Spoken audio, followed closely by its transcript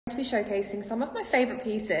to be showcasing some of my favourite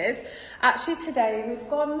pieces. Actually today we've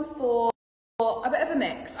gone for a bit of a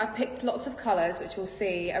mix. I've picked lots of colours which you'll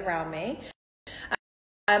see around me.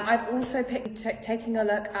 I've also picked taking a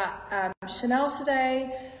look at Chanel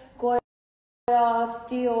today,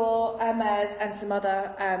 Dior, Hermès and some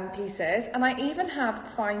other pieces, and I even have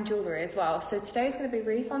fine jewellery as well. So today's going to be a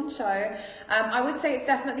really fun show. I would say it's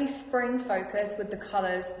definitely spring focused with the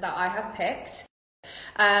colours that I have picked.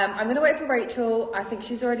 I'm going to wait for Rachel. I think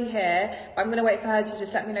she's already here, but I'm going to wait for her to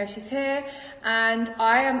just let me know she's here. And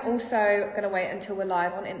I am also going to wait until we're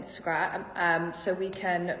live on Instagram, so we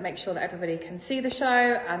can make sure that everybody can see the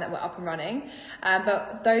show and that we're up and running.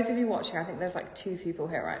 But those of you watching, I think there's like 2 people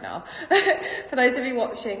here right now. For those of you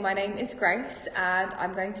watching, my name is Grace and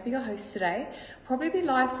I'm going to be your host today. Probably be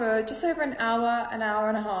live for just over an hour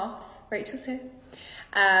and a half. Rachel's here.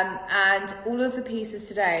 And all of the pieces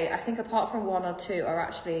today, I think apart from 1 or 2, are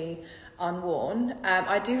actually unworn.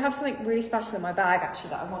 I do have something really special in my bag actually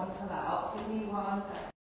that I want to pull out. Give me 1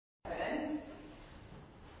 second.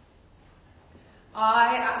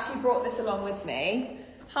 I actually brought this along with me.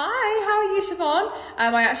 Hi, how are you, Siobhan?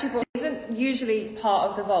 I actually brought, it isn't usually part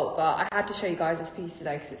of the vault, but I had to show you guys this piece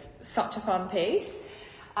today because it's such a fun piece.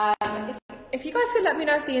 If you guys could let me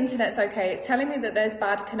know if the internet's okay. It's telling me that there's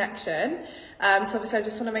bad connection. So obviously I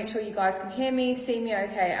just want to make sure you guys can hear me, see me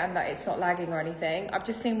okay, and that it's not lagging or anything. I've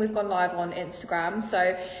just seen we've gone live on Instagram.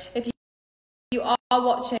 So if you are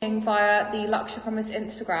watching via the Luxury Promise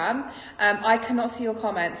Instagram, I cannot see your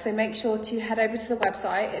comments, so make sure to head over to the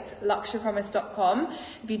website. It's luxurypromise.com.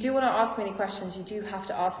 If you do want to ask me any questions, you do have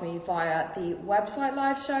to ask me via the website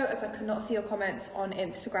live show, as I cannot see your comments on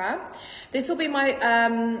Instagram. This will be my,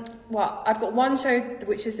 I've got one show,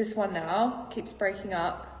 which is this one now, keeps breaking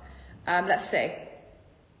up. Let's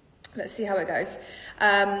see how it goes.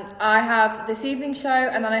 I have this evening show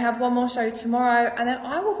and then I have one more show tomorrow and then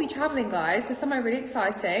I will be traveling, guys. So somewhere really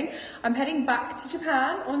exciting. I'm heading back to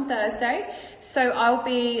Japan on Thursday. So I'll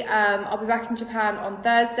be back in Japan on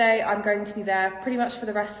Thursday. I'm going to be there pretty much for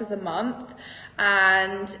the rest of the month.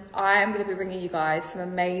 And I am going to be bringing you guys some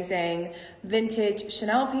amazing vintage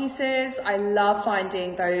Chanel pieces. I love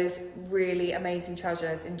finding those really amazing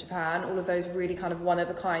treasures in Japan, all of those really kind of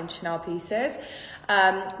one-of-a-kind Chanel pieces.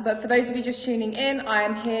 But for those of you just tuning in, I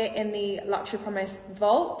am here in the Luxury Promise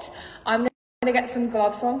Vault. I'm going to get some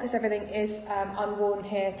gloves on because everything is unworn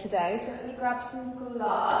here today. So let me grab some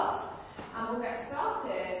gloves and we'll get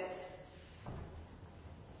started.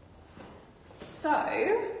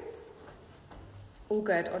 So, all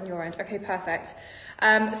good on your end. Okay, perfect.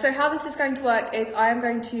 So how this is going to work is I am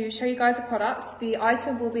going to show you guys a product. The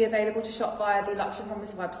item will be available to shop via the Luxury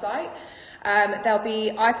Promise website. There'll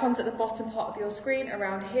be icons at the bottom part of your screen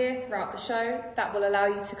around here throughout the show that will allow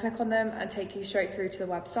you to click on them and take you straight through to the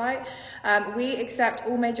website. We accept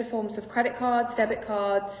all major forms of credit cards, debit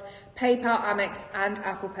cards, PayPal, Amex and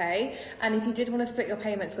Apple Pay. And if you did want to split your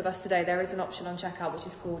payments with us today, there is an option on checkout which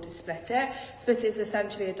is called Split It. Split It is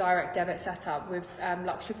essentially a direct debit setup with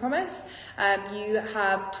Luxury Promise. You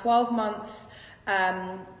have 12 months.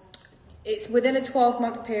 It's within a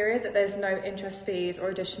 12-month period that there's no interest fees or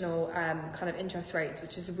additional kind of interest rates,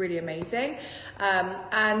 which is really amazing.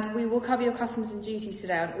 And we will cover your customs and duties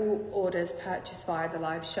today on all orders purchased via the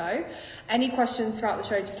live show. Any questions throughout the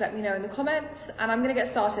show, just let me know in the comments. And I'm going to get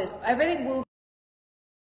started. Everything will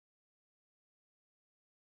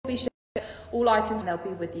be shipped, all items, and they'll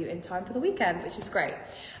be with you in time for the weekend, which is great.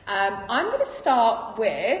 I'm going to start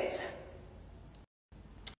with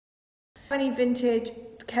any vintage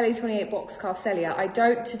Kelly 28 boxcar Celia. I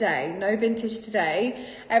don't today, no vintage today.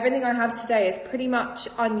 Everything I have today is pretty much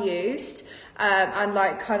unused and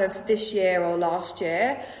like kind of this year or last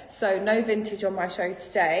year. So no vintage on my show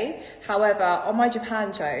today. However, on my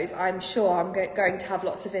Japan shows, I'm sure I'm going to have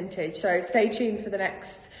lots of vintage. So stay tuned for the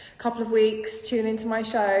next couple of weeks, tune into my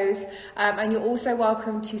shows. And you're also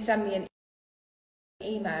welcome to send me an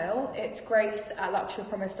email. It's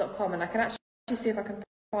grace@luxurypromise.com and I can actually see if I can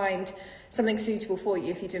find something suitable for you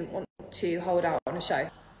if you didn't want to hold out on a show.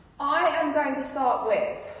 I am going to start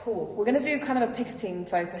with, we're going to do kind of a picketing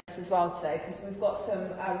focus as well today because we've got some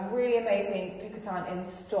really amazing picotin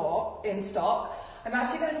in stock. I'm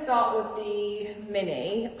actually going to start with the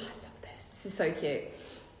mini. I love this. This is so cute.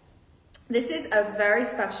 This is a very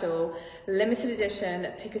special limited edition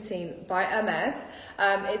picotin by Hermès.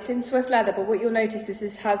 It's in swift leather, but what you'll notice is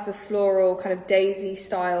this has the floral kind of daisy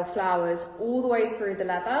style flowers all the way through the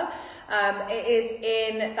leather. It is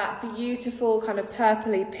in that beautiful kind of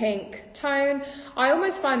purpley pink tone. I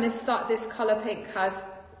almost find this colour pink has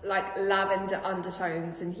like lavender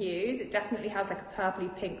undertones and hues. It definitely has like a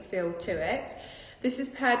purpley pink feel to it. This is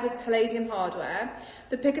paired with palladium hardware.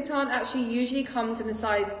 The Picotin actually usually comes in the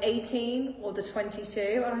size 18 or the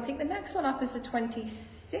 22, and I think the next one up is the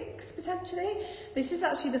 26 potentially. This is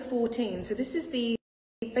actually the 14, so this is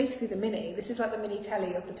basically the mini. This is like the mini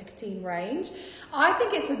Kelly of the Picotin range. I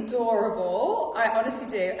think it's adorable, I honestly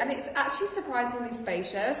do, and it's actually surprisingly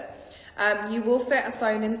spacious. You will fit a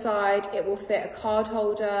phone inside, it will fit a card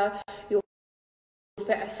holder, you'll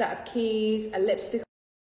fit a set of keys, a lipstick.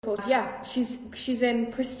 Yeah, she's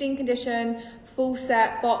in pristine condition, full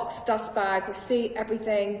set, box, dust bag, receipt,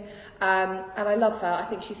 everything, and I love her. I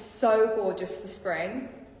think she's so gorgeous for spring,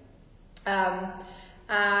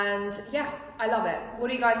 and yeah, I love it. What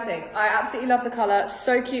do you guys think? I absolutely love the colour,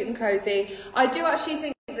 so cute and cozy. I do actually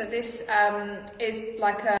think that this is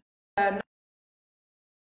like a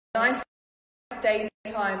nice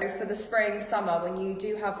daytime for the spring, summer, when you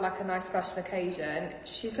do have like a nice special occasion.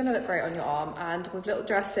 She's going to look great on your arm, and with little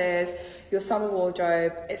dresses, your summer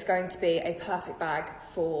wardrobe, it's going to be a perfect bag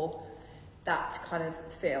for that kind of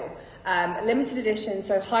feel. Limited edition,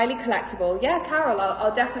 so highly collectible. Yeah, Carol,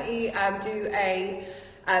 I'll definitely do a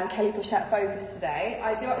Kelly Pochette focus today.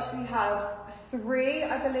 I do actually have three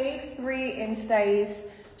in today's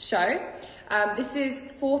show. This is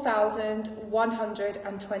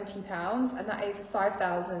 £4,120, and that is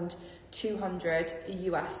 $5,200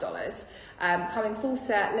 US dollars. Coming full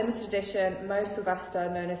set, limited edition, Mo Sylvester,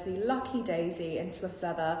 known as the Lucky Daisy in Swift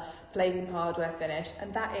leather, palladium hardware finish,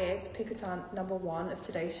 and that is Picotin number 1 of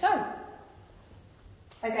today's show.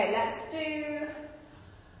 Okay, let's do...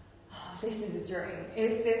 Oh, this is a dream.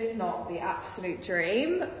 Is this not the absolute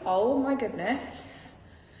dream? Oh my goodness.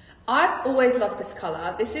 I've always loved this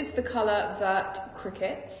colour. This is the colour Vert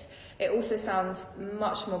Cricket. It also sounds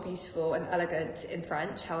much more beautiful and elegant in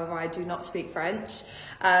French. However, I do not speak French.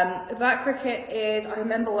 Vert Cricket is,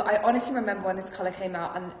 I honestly remember when this colour came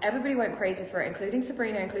out and everybody went crazy for it, including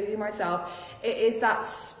Sabrina, including myself. It is that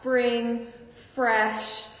spring,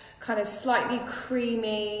 fresh, kind of slightly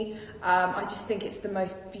creamy. I just think it's the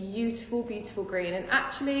most beautiful, beautiful green. And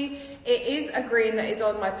actually, it is a green that is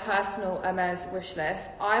on my personal Hermès wish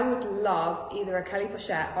list. I would love either a Kelly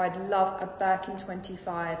Pochette or I'd love a Birkin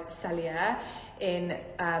 25 Cellier in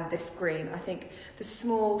this green. I think the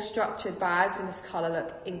small structured bags in this colour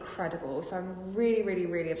look incredible. So I'm really, really,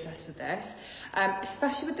 really obsessed with this,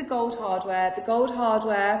 especially with the gold hardware. The gold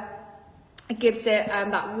hardware, it gives it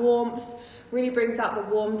that warmth, really brings out the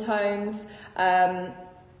warm tones. I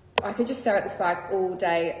could just stare at this bag all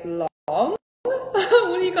day long.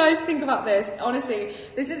 What do you guys think about this? Honestly,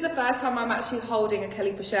 this is the first time I'm actually holding a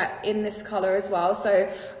Kelly Pochette in this colour as well, so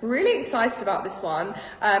really excited about this one.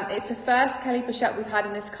 It's the first Kelly Pochette we've had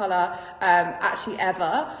in this colour actually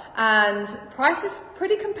ever, and price is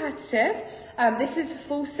pretty competitive. This is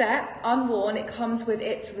full set, unworn. It comes with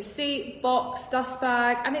its receipt, box, dust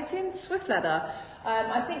bag, and it's in Swift leather.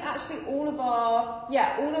 I think actually all of our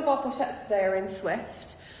pochettes today are in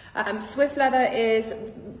Swift. Swift leather is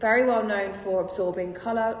very well known for absorbing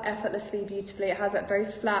colour effortlessly, beautifully. It has that very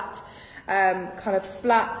flat,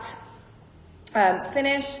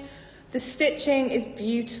 finish. The stitching is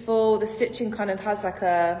beautiful. The stitching kind of has like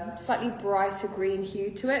a slightly brighter green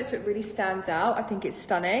hue to it, so it really stands out. I think it's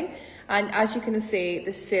stunning. And as you can see,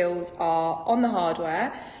 the seals are on the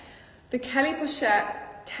hardware. The Kelly Pochette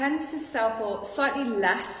tends to sell for slightly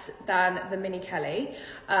less than the Mini Kelly.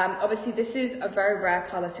 Obviously, this is a very rare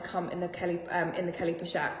colour to come in the Kelly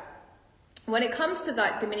Pochette. When it comes to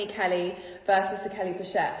like the Mini Kelly versus the Kelly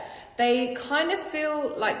Pochette, they kind of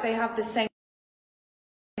feel like they have the same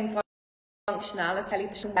functionality. Kelly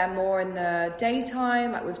Pochette wear more in the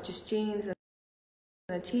daytime, like with just jeans and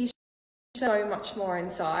a t-shirt. So much more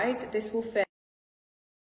inside. This will fit.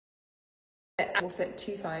 It will fit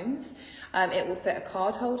 2 phones. It will fit a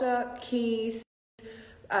card holder, keys,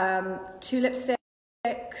 2 lipsticks.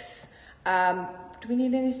 Do we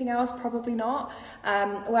need anything else? Probably not.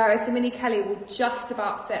 Whereas the Mini Kelly will just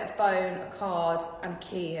about fit a phone, a card, and a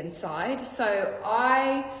key inside. So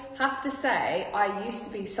I have to say, I used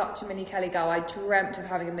to be such a Mini Kelly girl. I dreamt of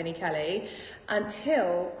having a Mini Kelly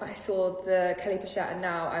until I saw the Kelly Pochette, and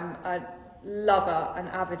now I'm a lover, an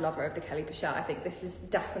avid lover of the Kelly Pochette. I think this is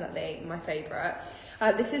definitely my favourite.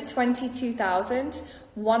 This is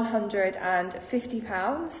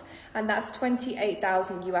 £22,150, and that's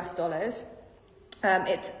 28,000 US dollars.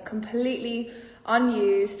 It's completely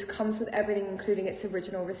unused, comes with everything, including its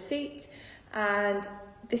original receipt, and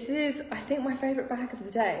this is, I think, my favourite bag of the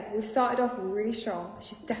day. We've started off really strong.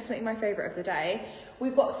 She's definitely my favourite of the day.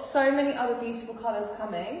 We've got so many other beautiful colours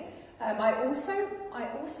coming.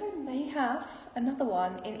 I also may have another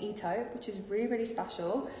one in E-taupe, which is really, really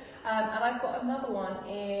special. And I've got another one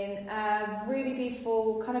in a really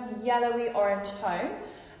beautiful kind of yellowy orange tone.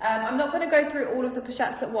 I'm not going to go through all of the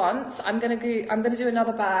pochettes at once. I'm going to do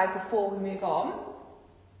another bag before we move on.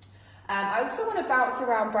 I also want to bounce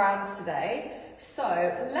around brands today. So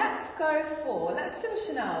let's do a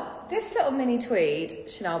Chanel. This little mini tweed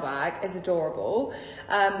Chanel bag is adorable.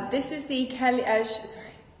 This is the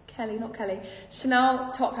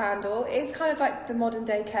Chanel top handle. It's kind of like the modern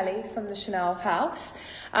day Kelly from the Chanel house.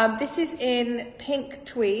 This is in pink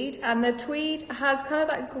tweed, and the tweed has kind of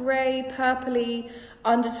like grey, purpley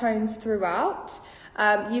undertones throughout.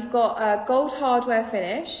 You've got a gold hardware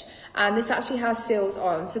finish, and this actually has seals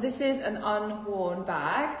on. So this is an unworn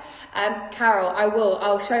bag. Carol,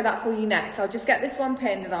 I'll show that for you next. I'll just get this one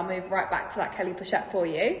pinned and I'll move right back to that Kelly pochette for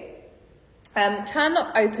you. Turn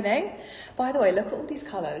lock opening. By the way, look at all these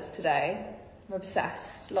colours today. I'm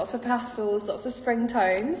obsessed. Lots of pastels, lots of spring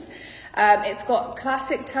tones. It's got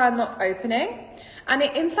classic turn lock opening. And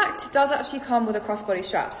it in fact does actually come with a crossbody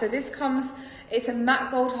strap. So it's a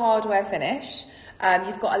matte gold hardware finish.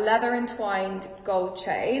 You've got a leather entwined gold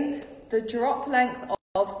chain. The drop length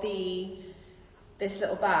of this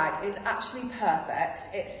little bag is actually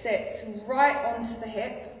perfect. It sits right onto the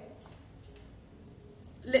hip.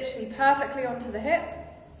 Literally perfectly onto the hip.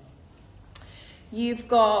 You've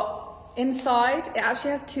got inside, it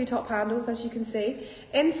actually has two top handles, as you can see.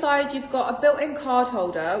 Inside you've got a built-in card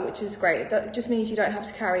holder, which is great. It just means you don't have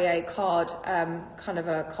to carry a card, kind of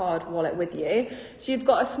a card wallet with you. So you've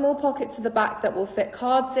got a small pocket to the back that will fit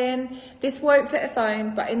cards in. This won't fit a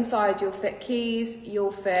phone, but inside you'll fit keys,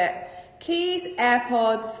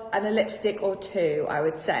 AirPods, and a lipstick or two, I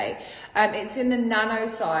would say. It's in the nano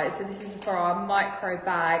size, so this is for our micro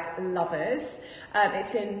bag lovers.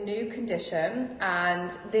 It's in new condition,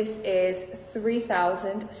 and this is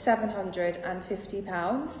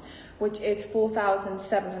 £3,750, which is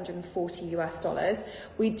 $4,740 US.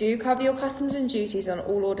 We do cover your customs and duties on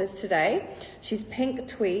all orders today. She's pink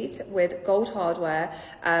tweed with gold hardware,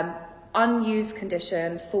 unused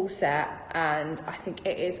condition, full set, and I think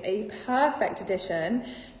it is a perfect addition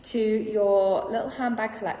to your little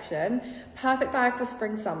handbag collection. Perfect bag for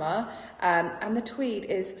spring, summer, and the tweed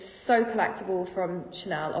is so collectible from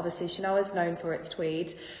Chanel. Obviously, Chanel is known for its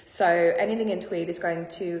tweed, so anything in tweed is going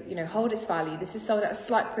to, hold its value. This is sold at a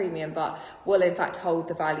slight premium, but will in fact hold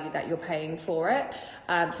the value that you're paying for it.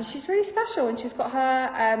 So she's really special, and she's got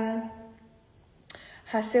her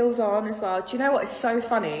seals on as well. Do you know what is so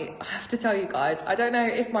funny? I have to tell you guys, I don't know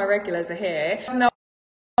if my regulars are here. No,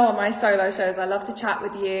 on my solo shows, I love to chat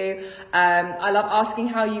with you. I love asking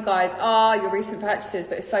how you guys are, your recent purchases,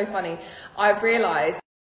 but it's so funny. I've realised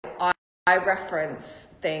I reference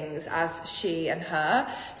things as she and her.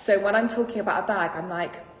 So when I'm talking about a bag, I'm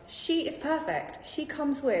like, she is perfect. She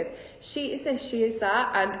comes with, she is this, she is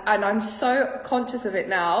that. And I'm so conscious of it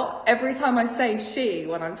now. Every time I say she,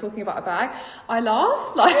 when I'm talking about a bag, I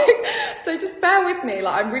laugh. So just bear with me.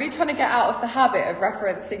 I'm really trying to get out of the habit of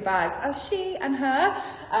referencing bags as she and her.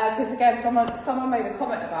 Because again, someone made a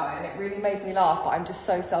comment about it and it really made me laugh, but I'm just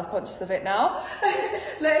so self-conscious of it now.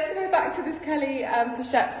 Let's go back to this Kelly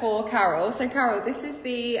pochette for Carol. So Carol, this is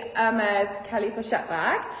the Hermès Kelly pochette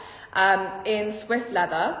bag. In Swift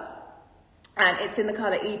leather, and it's in the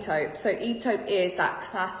colour E-taupe. So E-taupe is that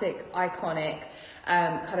classic, iconic,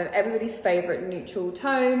 kind of everybody's favourite neutral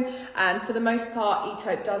tone, and for the most part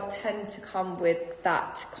E-taupe does tend to come with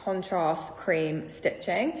that contrast cream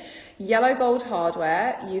stitching. Yellow gold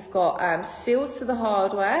hardware, you've got seals to the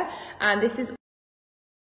hardware, and this is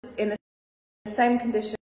in the same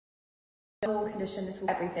condition, this will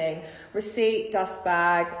everything, receipt, dust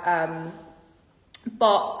bag,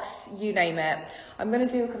 box, you name it. I'm going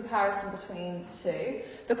to do a comparison between the two.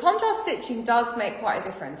 The contrast stitching does make quite a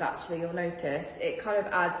difference, actually. You'll notice it kind of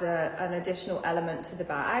adds an additional element to the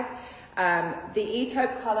bag. The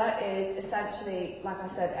E-taupe colour is essentially, like I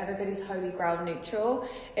said, everybody's holy grail neutral.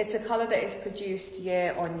 It's a colour that is produced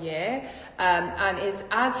year on year, and is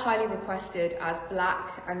as highly requested as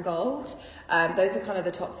black and gold. Those are kind of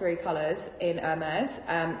the top three colours in Hermès.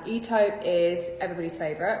 E-taupe is everybody's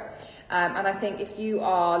favourite. And I think if you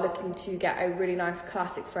are looking to get a really nice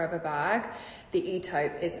classic forever bag, the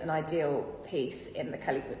E-taupe is an ideal piece in the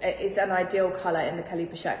Kelly. It's an ideal colour in the Kelly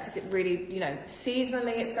pochette because it really,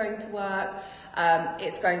 seasonally it's going to work.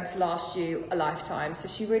 It's going to last you a lifetime. So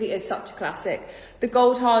she really is such a classic. The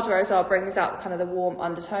gold hardware as well brings out kind of the warm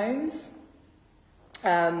undertones.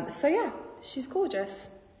 So yeah, she's gorgeous.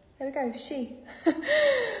 There we go, she.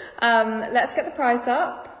 Let's get the price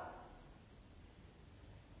up.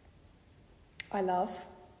 I love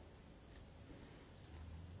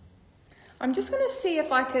I'm just going to see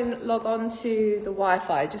if I can log on to the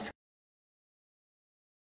Wi-Fi. Just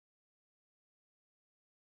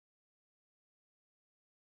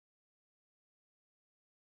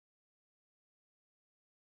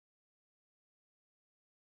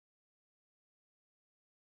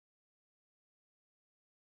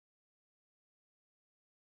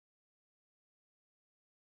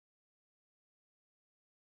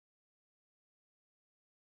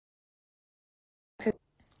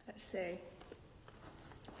let's see.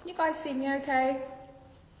 Can you guys see me okay?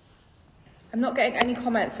 I'm not getting any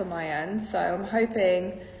comments on my end, so I'm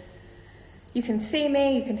hoping you can see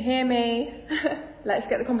me, you can hear me. Let's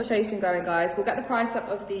get the conversation going, guys. We'll get the price up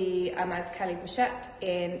of the Hermès Kelly pochette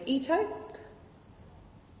in Ito.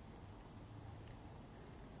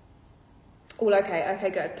 All okay, okay,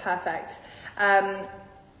 good, perfect.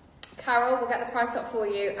 Carol, we'll get the price up for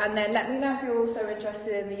you, and then let me know if you're also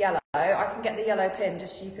interested in the yellow. I can get the yellow pin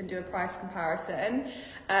just so you can do a price comparison.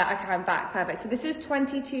 I can back, perfect. So this is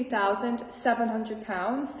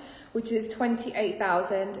 £22,700, which is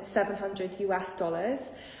 28,700 US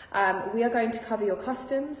dollars. We are going to cover your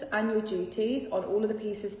customs and your duties on all of the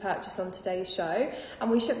pieces purchased on today's show, and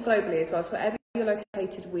we ship globally as well. So wherever you're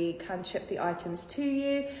located, we can ship the items to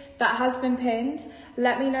you. That has been pinned.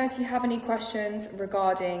 Let me know if you have any questions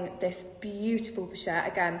regarding this beautiful pochette.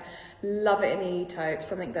 Again, love it in the taupe,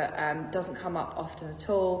 something that doesn't come up often at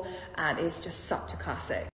all, and is just such a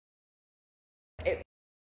classic. It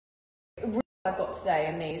really I've got today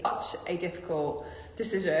in these such a difficult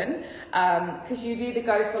decision, because you'd either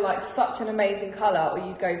go for like such an amazing colour or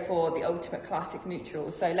you'd go for the ultimate classic neutral.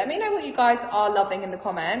 So let me know what you guys are loving in the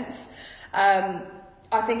comments.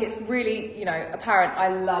 I think it's really, you know, apparent. I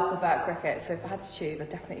love the vert cricket, so if I had to choose, I'd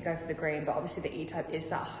definitely go for the green, but obviously the E-type is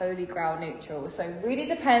that holy grail neutral. So it really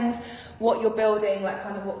depends what you're building, like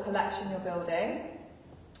kind of what collection you're building.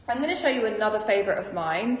 I'm going to show you another favourite of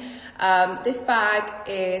mine. This bag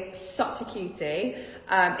is such a cutie.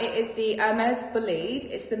 It is the Hermès Bolide.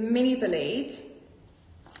 It's the mini Bolide,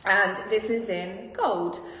 and this is in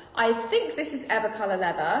gold. I think this is Evercolour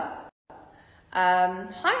leather.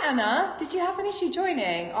 Hi Anna, did you have an issue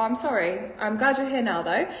joining? Oh, I'm sorry. I'm glad you're here now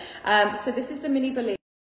though. So this is the mini Bolide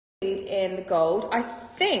in the gold. I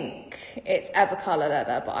think it's Evercolour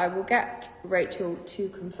leather, but I will get Rachel to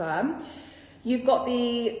confirm. You've got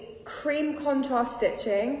the cream contrast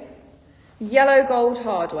stitching, yellow gold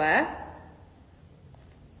hardware,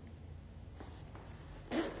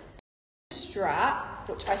 strap,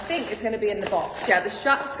 which I think is going to be in the box. Yeah, the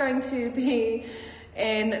strap's going to be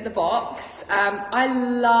in the box. I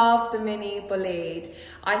love the mini Bolide.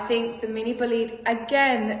 I think the mini Bolide,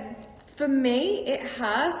 again, for me, it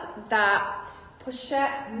has that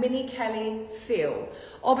pochette mini Kelly feel.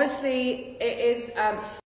 Obviously, it is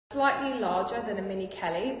slightly larger than a mini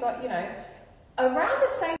Kelly, but you know, around the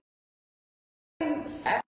same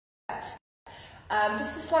set, just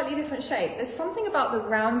a slightly different shape. There's something about the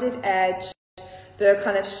rounded edge, the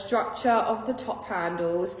kind of structure of the top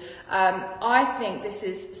handles. I think this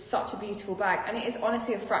is such a beautiful bag, and it is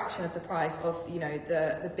honestly a fraction of the price of, you know,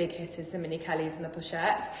 the big hitters, the mini Kellys and the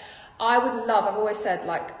pochettes. I would love, I've always said,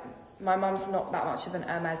 like, my mum's not that much of an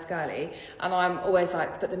Hermès girly, and I'm always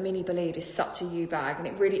like, but the mini Bolide is such a you bag, and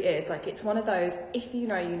it really is. Like, it's one of those, if you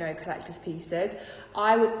know, collector's pieces.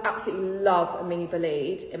 I would absolutely love a mini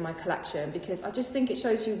Bolide in my collection, because I just think it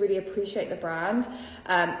shows you really appreciate the brand.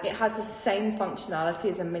 It has the same functionality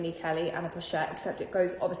as a mini Kelly and a pochette, except it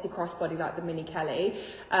goes obviously crossbody like the mini Kelly.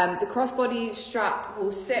 The crossbody strap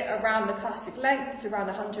will sit around the classic length. It's around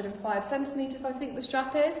 105 centimetres, I think the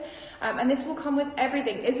strap is. And this will come with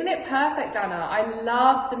everything. Isn't it perfect, Anna? I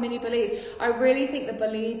love the mini Bolide. I really think the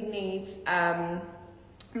Bolide needs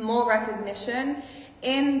more recognition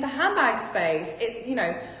in the handbag space. It's, you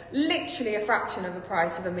know, literally a fraction of the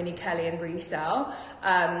price of a mini Kelly in resale,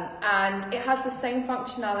 and it has the same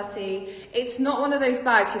functionality. It's not one of those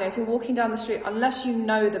bags, you know, if you're walking down the street, unless you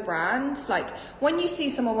know the brand, like when you see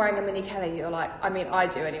someone wearing a mini Kelly, you're like, I mean, I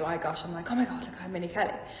do anyway, gosh, I'm like, oh my god, look at her mini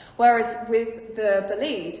Kelly. Whereas with the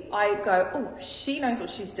Bolide, I go, oh, she knows what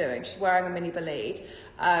she's doing, she's wearing a mini Bolide.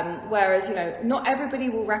 Whereas, you know, not everybody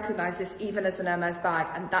will recognise this even as an Hermès bag,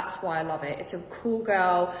 and that's why I love it. It's a cool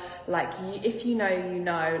girl, like, if you know, you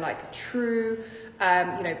know, like a true,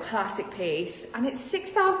 you know, classic piece, and it's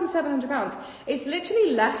 £6,700. It's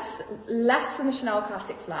literally less than a Chanel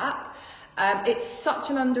classic flap. It's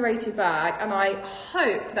such an underrated bag, and I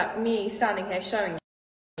hope that me standing here showing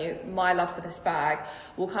you my love for this bag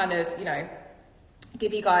will kind of, you know,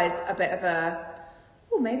 give you guys a bit of a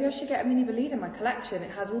oh, maybe I should get a mini bolide in my collection.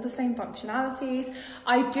 It has all the same functionalities.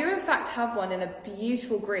 I do in fact have one in a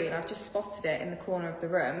beautiful green. I've just spotted it in the corner of the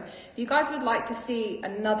room. If you guys would like to see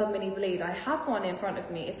another mini bolide, I have one in front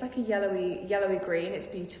of me. It's like a yellowy green. It's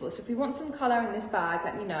beautiful. So if you want some colour in this bag,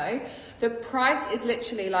 let me know. The price is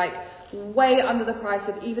literally like way under the price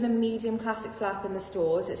of even a medium classic flap in the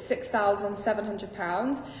stores. It's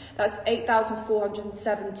 £6,700. That's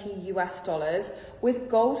 $8,470 US with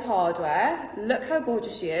gold hardware. Look how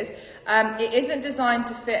gorgeous she is. It isn't designed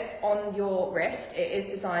to fit on your wrist. It is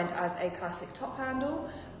designed as a classic top handle,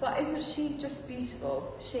 but isn't she just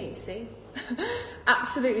beautiful? See?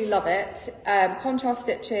 Absolutely love it. Contrast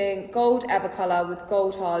stitching, gold Evercolour with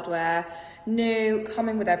gold hardware. New,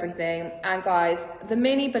 coming with everything. And guys, the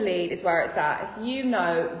mini bolide is where it's at. If you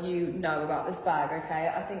know about this bag,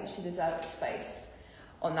 okay? I think she deserves space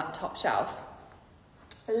on that top shelf.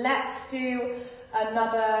 Let's do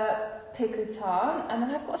another Picotin, and then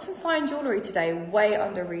I've got some fine jewellery today, way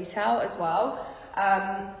under retail as well.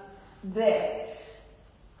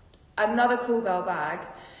 Another cool girl bag.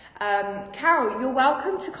 Carol, you're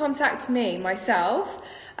welcome to contact me, myself.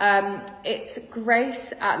 It's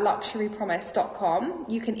grace@luxurypromise.com.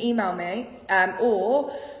 You can email me,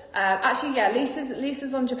 actually, yeah,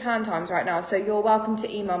 Lisa's on Japan times right now, so you're welcome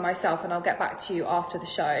to email myself and I'll get back to you after the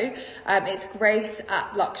show. It's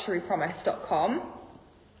grace@luxurypromise.com.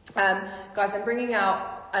 Guys, I'm bringing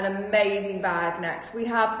out an amazing bag next.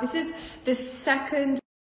 This is the second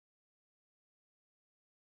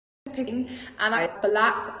and I have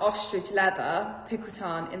black ostrich leather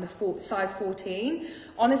Picotin in the size 14.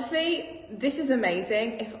 Honestly, this is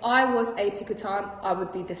amazing. If I was a Picotin, I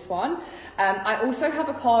would be this one. I also have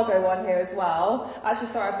a cargo one here as well. Actually,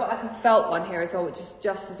 sorry, I've got like a felt one here as well, which is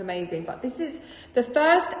just as amazing. But this is the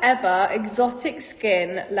first ever exotic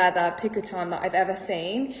skin leather Picotin that I've ever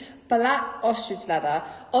seen. Black ostrich leather.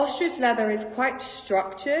 Ostrich leather is quite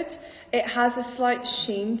structured. It has a slight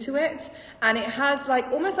sheen to it, and it has like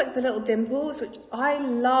almost like the little dimples, which I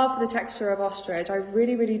love the texture of ostrich. I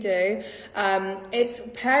really, really do. It's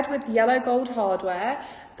paired with yellow gold hardware.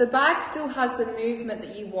 The bag still has the movement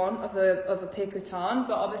that you want of a Picotin,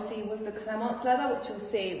 but obviously with the Clemence leather, which you'll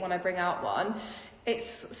see when I bring out one,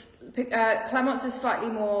 Clemence is slightly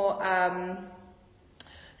more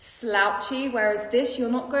slouchy, whereas this, you're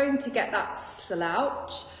not going to get that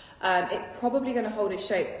slouch. It's probably going to hold its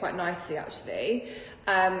shape quite nicely, actually.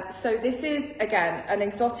 So this is, again, an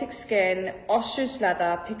exotic skin, ostrich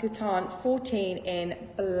leather, Picotin 14 in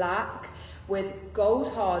black with gold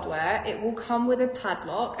hardware. It will come with a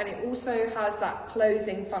padlock, and it also has that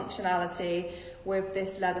closing functionality with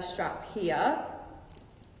this leather strap here.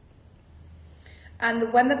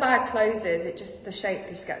 And when the bag closes, the shape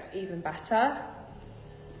just gets even better.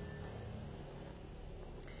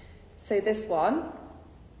 So this one,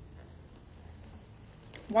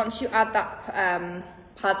 once you add that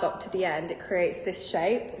padlock to the end, it creates this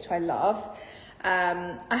shape, which I love.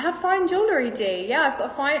 I have fine jewellery, D. Yeah, I've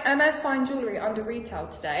got Hermès fine jewellery under retail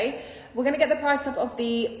today. We're going to get the price up of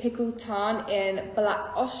the Picotin in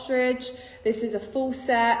black ostrich. This is a full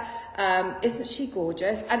set. Isn't she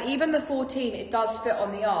gorgeous? And even the 14, it does fit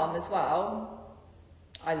on the arm as well.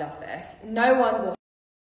 I love this. No one will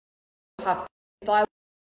have... If I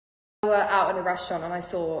were out in a restaurant and I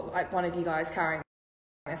saw like one of you guys carrying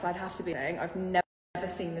this, I'd have to be saying, I've never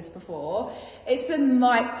seen this before. It's the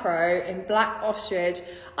micro in black ostrich.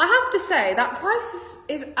 I have to say that price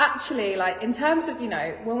is actually, like, in terms of, you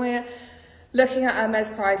know, when we're looking at Hermès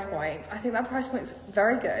price points, I think that price point is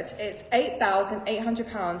very good. It's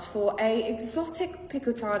 £8,800 for a exotic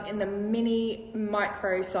Picotin in the mini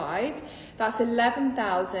micro size. That's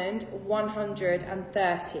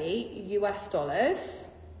 $11,130 US.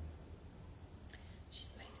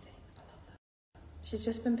 She's amazing. I love her. She's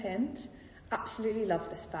just been pinned. Absolutely love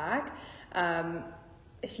this bag.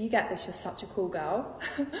 If you get this, you're such a cool girl.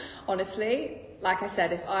 Honestly, like I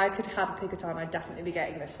said, if I could have a Picotin, I'd definitely be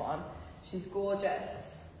getting this one. She's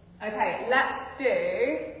gorgeous. Okay, let's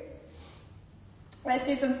do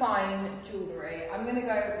some fine jewellery. I'm gonna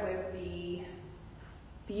go with the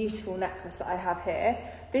beautiful necklace that I have here.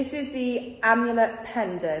 This is the amulet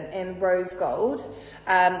pendant in rose gold.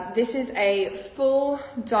 This is a full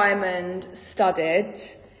diamond studded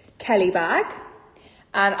Kelly bag,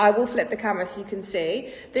 and I will flip the camera so you can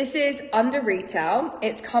see. This is under retail.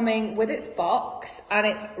 It's coming with its box, and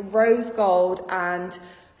it's rose gold and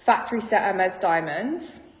factory set Hermès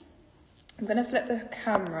diamonds. I'm going to flip the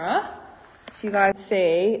camera So you guys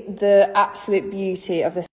see the absolute beauty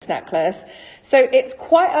of this necklace. So it's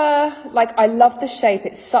quite a, like, I love the shape.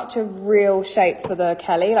 It's such a real shape for the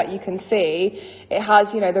Kelly. Like you can see, it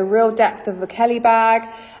has, you know, the real depth of a Kelly bag.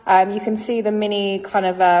 You can see the mini kind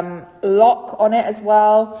of lock on it as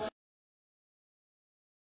well.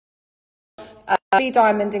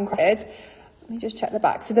 Diamond encrusted. Let me just check the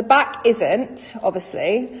back. So the back isn't,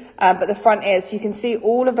 obviously, but the front is. So you can see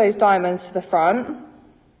all of those diamonds to the front.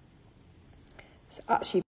 It's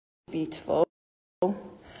actually beautiful. To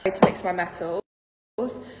mix my metals.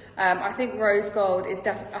 I think rose gold is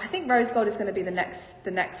definitely. I think rose gold is going to be the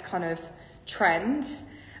next kind of trend.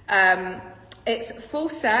 It's full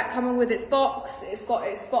set, coming with its box. It's got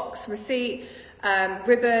its box receipt,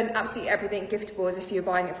 ribbon, absolutely everything giftable as if you're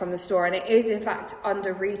buying it from the store, and it is in fact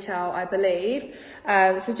under retail, I believe.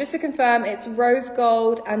 So just to confirm, it's rose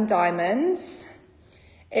gold and diamonds.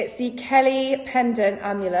 It's the Kelly pendant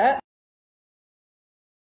amulet.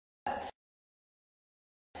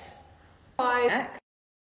 Neck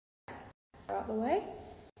out the way.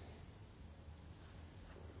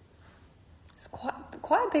 It's quite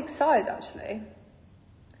a big size actually.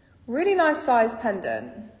 Really nice size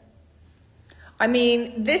pendant. I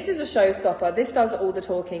mean, this is a showstopper. This does all the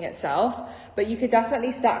talking itself, but you could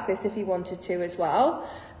definitely stack this if you wanted to as well.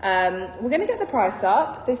 We're going to get the price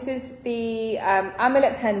up. This is the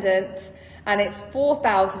amulet pendant, and it's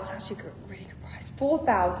 4,000. It's actually a really good price.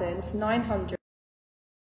 4,900.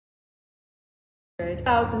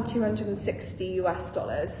 $1,260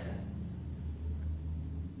 US.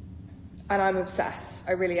 And I'm obsessed.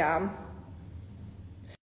 I really am.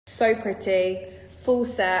 So pretty, full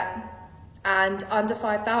set, and under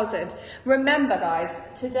 5,000. Remember guys,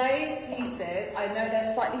 today's pieces, I know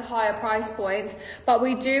they're slightly higher price points, but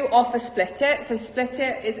we do offer split it. So split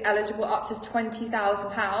it is eligible up to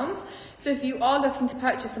 £20,000. So if you are looking to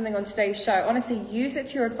purchase something on today's show, honestly, use it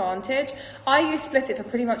to your advantage. I use split it for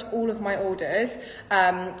pretty much all of my orders,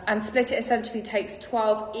 and split it essentially takes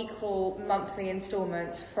 12 equal monthly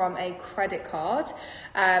installments from a credit card,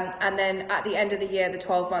 and then at the end of the year, the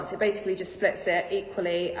 12 months, it basically just splits it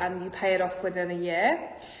equally and you pay it off within a year.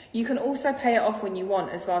 You can also pay it off when you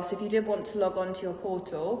want as well. So if you did want to log on to your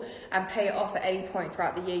portal and pay it off at any point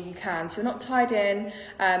throughout the year, you can. So you're not tied in,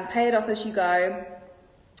 pay it off as you go.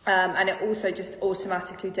 And it also just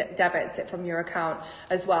automatically debits it from your account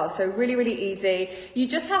as well. So really, really easy. You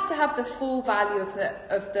just have to have the full value of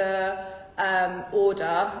the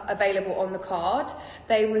order available on the card.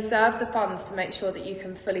 They reserve the funds to make sure that you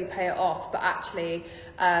can fully pay it off, but actually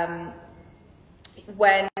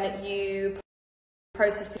when you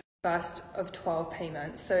process the first of 12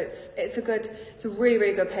 payments. So it's a really,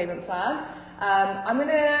 really good payment plan. I'm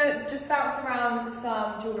gonna just bounce around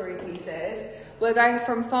some jewellery pieces. We're going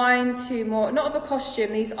from fine to more, not of a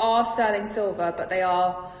costume, these are sterling silver, but they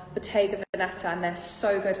are Bottega Veneta, and they're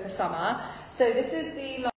so good for summer. So this is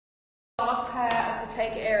the last pair of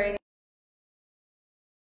Bottega earrings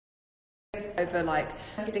over like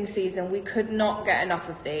Thanksgiving season. We could not get enough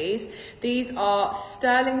of these. These are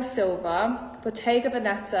sterling silver, Bottega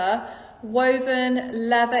Veneta, woven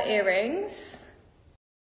leather earrings.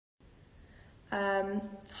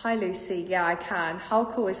 Hi Lucy, yeah I can. How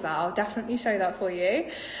cool is that? I'll definitely show that for you.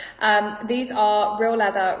 These are real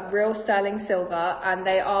leather, real sterling silver, and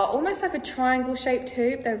they are almost like a triangle shaped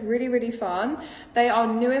hoop. They're really, really fun. They are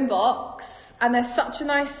new in box, and they're such a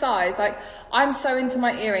nice size. Like, I'm so into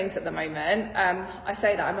my earrings at the moment. I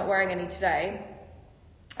say that, I'm not wearing any today.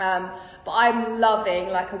 But I'm loving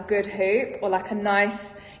like a good hoop, or like a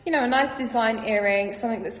nice, you know, a nice design earring,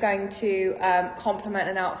 something that's going to complement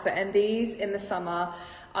an outfit. And these in the summer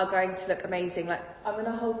are going to look amazing. Like, I'm going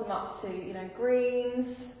to hold them up to, you know,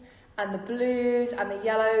 greens and the blues and the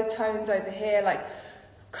yellow tones over here. Like,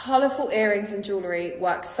 colourful earrings and jewellery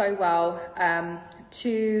work so well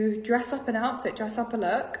to dress up an outfit, dress up a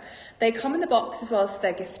look. They come in the box as well, so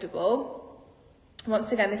they're giftable.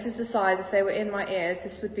 Once again, this is the size. If they were in my ears,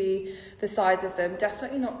 this would be the size of them.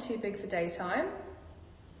 Definitely not too big for daytime.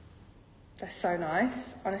 They're so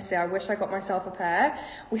nice. Honestly, I wish I got myself a pair.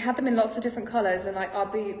 We had them in lots of different colours, and like,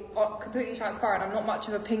 I'll be completely transparent, I'm not much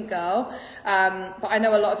of a pink girl, but I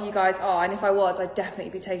know a lot of you guys are, and if I was, I'd definitely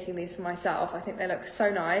be taking these for myself. I think they look so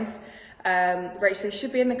nice. Rachel, they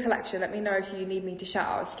should be in the collection. Let me know if you need me to shout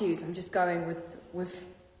out SKUs. I'm just going with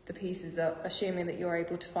the pieces, assuming that you're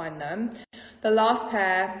able to find them. The last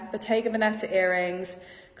pair, Bottega Veneta earrings,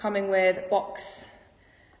 coming with box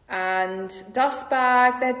and dust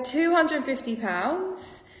bag. They're £250,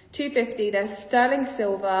 $250. They're sterling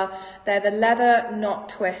silver. They're the leather knot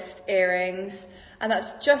twist earrings. and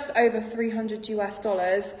that's just over $300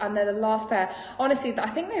 US. And they're the last pair. Honestly, I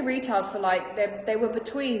think they retailed for like, they were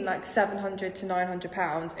between like 700 to 900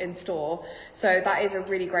 pounds in store. So that is a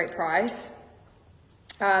really great price.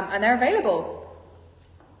 And they're available.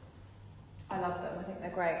 I love them, I think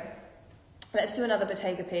they're great. Let's do another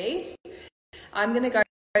Bottega piece. I'm gonna go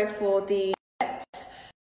for the,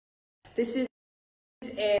 this is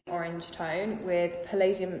in orange tone with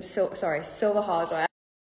palladium, silver hardware.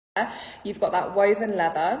 You've got that woven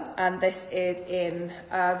leather, and this is in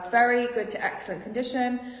very good to excellent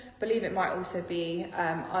condition. Believe it might also be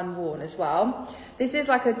unworn as well. This is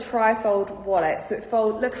like a tri-fold wallet, so it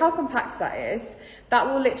folds. Look how compact that is. That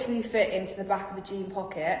will literally fit into the back of a jean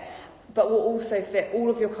pocket, but will also fit all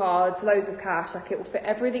of your cards, loads of cash. Like, it will fit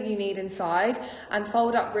everything you need inside and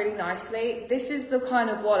fold up really nicely. This is the kind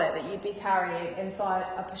of wallet that you'd be carrying inside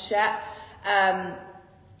a pochette,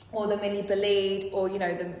 or the mini Bolide, or you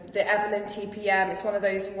know, the Evelyn TPM. It's one of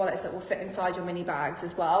those wallets that will fit inside your mini bags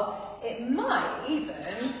as well. It might even,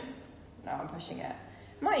 no, I'm pushing it.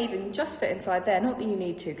 It might even just fit inside there. Not that you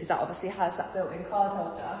need to, because that obviously has that built-in card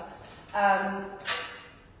holder.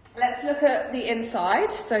 Let's look at the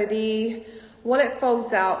inside. So the wallet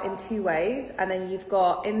folds out in two ways, and then you've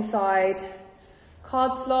got inside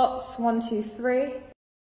card slots, 1, 2, 3.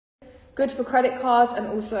 Good for credit cards and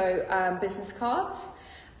also business cards.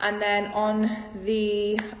 And then on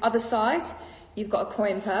the other side, you've got a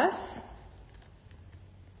coin purse.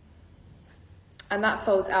 And that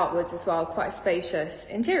folds outwards as well, quite a spacious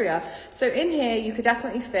interior. So in here, you could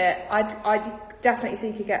definitely fit, I'd definitely say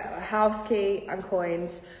you could get a house key and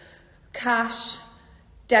coins, cash,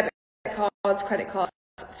 debit cards, credit cards,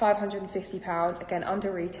 £550, again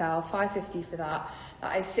under retail, $550 for that.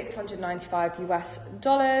 That is $695 US.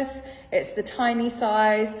 It's the tiny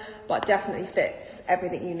size, but definitely fits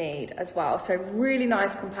everything you need as well. So really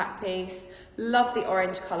nice compact piece. Love the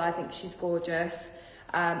orange colour, I think she's gorgeous.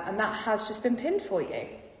 And that has just been pinned for you.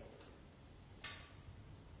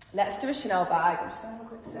 Let's do a Chanel bag. I'm just going to have a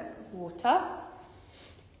quick sip of water.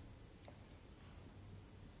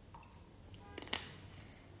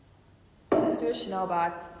 Let's do a Chanel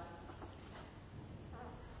bag.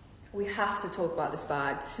 We have to talk about this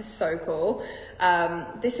bag. This is so cool.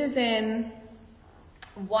 This is in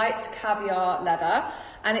white caviar leather,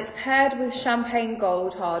 and it's paired with champagne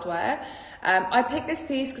gold hardware. I picked this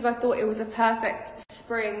piece because I thought it was a perfect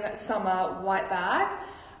spring, summer white bag.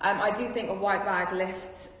 I do think a white bag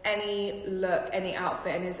lifts any look, any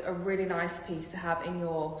outfit, and is a really nice piece to have in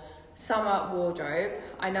your summer wardrobe.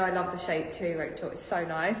 I know I love the shape too, Rachel. It's so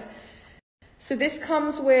nice. So this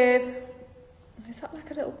comes with, is that like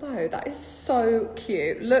a little bow? That is so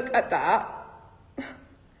cute. Look at that.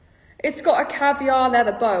 It's got a caviar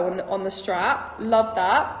leather bow on the strap. Love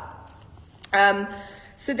that.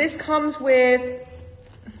 So this comes with,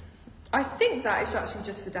 I think that is actually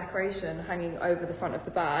just for decoration, hanging over the front of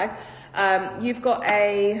the bag. You've got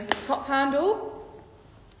a top handle,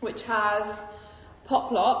 which has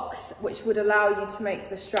pop locks, which would allow you to make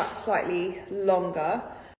the strap slightly longer.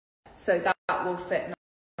 So that will fit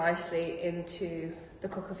nicely into the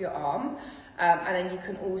crook of your arm. And then you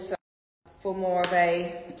can also, for more of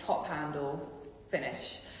a top handle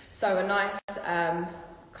finish. So a nice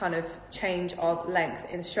kind of change of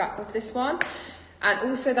length in the strap with this one. And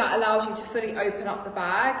also that allows you to fully open up the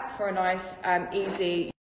bag for a nice easy,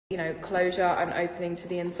 you know, closure and opening to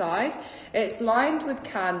the inside. It's lined with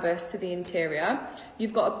canvas to the interior.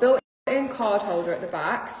 You've got a built-in card holder at the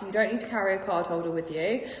back, so you don't need to carry a card holder with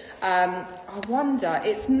you. I wonder,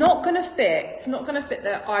 it's not going to fit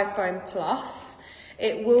the iPhone Plus.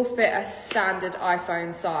 It will fit a standard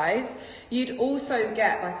iPhone size. You'd also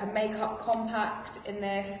get like a makeup compact in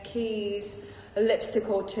this, keys, a lipstick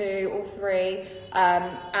or two or three.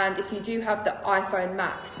 And if you do have the iPhone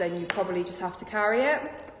Max, then you probably just have to carry it.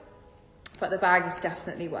 But the bag is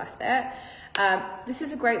definitely worth it. This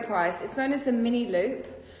is a great price. It's known as the mini loop.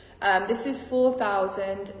 This is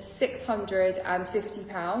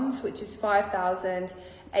 £4,650, which is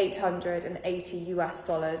 $5,880 US.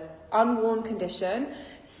 Unworn condition.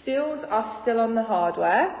 Seals are still on the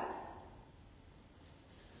hardware.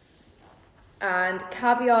 And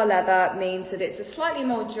caviar leather means that it's a slightly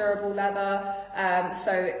more durable leather.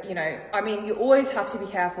 So, you know, I mean, you always have to be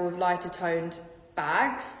careful with lighter toned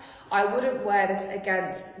bags. I wouldn't wear this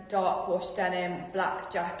against dark wash denim, black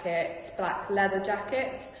jackets, black leather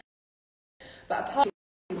jackets. But apart from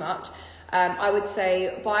too much, I would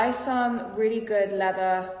say buy some really good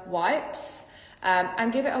leather wipes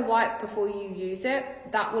and give it a wipe before you use it.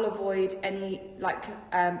 That will avoid any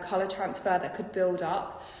colour transfer that could build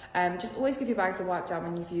up. Just always give your bags a wipe down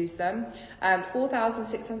when you've used them.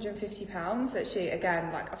 £4,650, actually,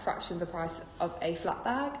 again, like a fraction of the price of a flat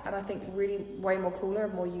bag, and I think really way more cooler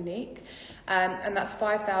and more unique. And that's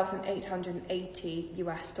 $5,880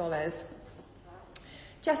 US.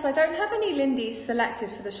 Jess, I don't have any Lindy's selected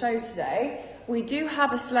for the show today. We do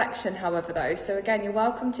have a selection, however, though. So again, you're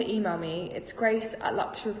welcome to email me. It's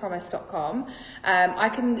grace@luxurypromise.com. I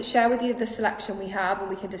can share with you the selection we have, and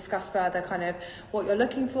we can discuss further kind of what you're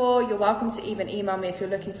looking for. You're welcome to even email me if you're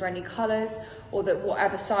looking for any colours or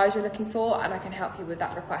whatever size you're looking for, and I can help you with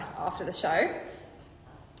that request after the show.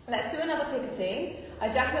 Let's do another Picotin. I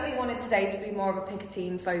definitely wanted today to be more of a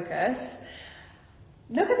Picotin focus.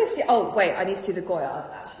 Look at this. Oh, wait, I need to do the Goyard,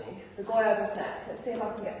 actually. The Goyard was next. Let's see if I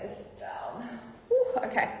can get this down. Ooh,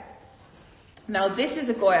 okay. Now, this is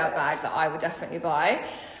a Goyard bag that I would definitely buy.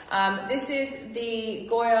 This is the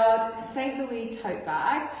Goyard St. Louis tote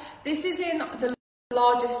bag. This is in the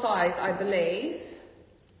largest size, I believe.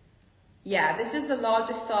 Yeah, this is the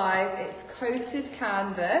largest size. It's coated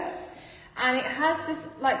canvas. And it has this,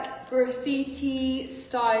 like, graffiti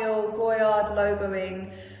style Goyard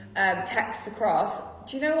logoing text across.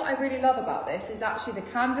 Do you know what I really love about this is actually the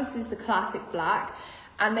canvas is the classic black,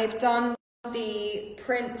 and they've done the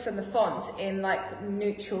prints and the fonts in like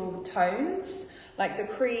neutral tones, like the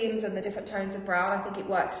creams and the different tones of brown. I think it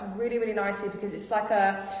works really, really nicely because it's like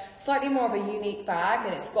a slightly more of a unique bag,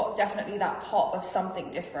 and it's got definitely that pop of something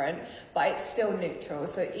different, but it's still neutral,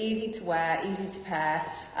 so easy to wear, easy to pair.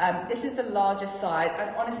 This is the largest size,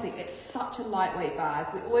 and honestly, it's such a lightweight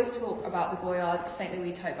bag. We always talk about the Goyard St.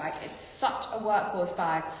 Louis tote bag. It's such a workhorse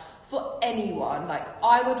bag for anyone. Like,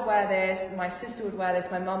 I would wear this, my sister would wear this,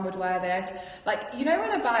 my mum would wear this. Like, you know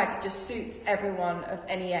when a bag just suits everyone of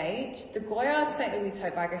any age? The Goyard St. Louis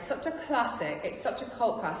tote bag is such a classic, it's such a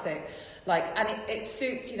cult classic. Like, and it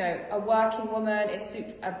suits, you know, a working woman, it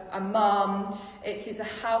suits a mum, it suits a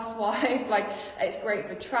housewife, like, it's great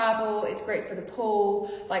for travel, it's great for the pool.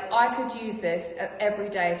 Like, I could use this every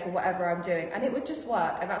day for whatever I'm doing, and it would just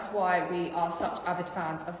work, and that's why we are such avid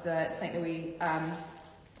fans of the St. Louis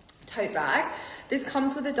tote bag. This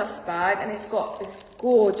comes with a dust bag, and it's got this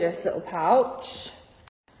gorgeous little pouch.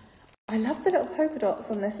 I love the little polka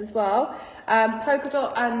dots on this as well. Polka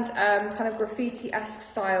dot and kind of graffiti-esque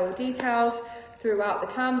style details throughout the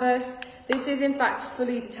canvas. This is in fact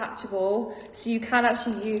fully detachable, so you can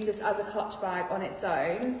actually use this as a clutch bag on its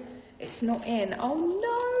own. It's not in. Oh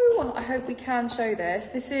no! I hope we can show this.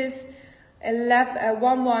 This is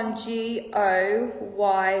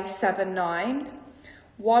 11GOY79.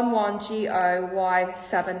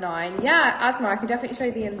 11GOY79. Yeah, Asma, I can definitely show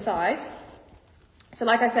you the inside. So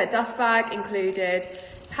like I said, dust bag included,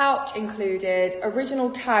 pouch included, original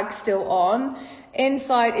tag still on.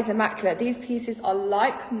 Inside is immaculate. These pieces are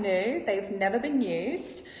like new. They've never been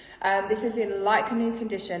used. This is in like new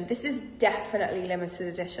condition. This is definitely limited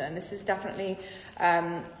edition. This is definitely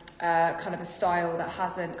kind of a style that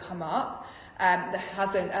hasn't come up. That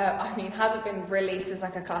hasn't been released as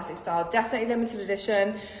like a classic style. Definitely limited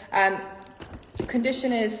edition.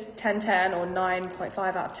 Condition is 10/10 or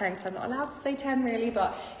 9.5 out of 10, because I'm not allowed to say 10 really,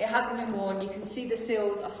 but it hasn't been worn. You can see the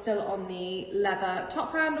seals are still on the leather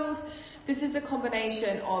top handles. This is a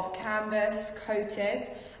combination of canvas, coated,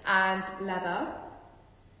 and leather.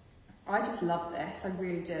 I just love this, I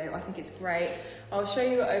really do. I think it's great. I'll show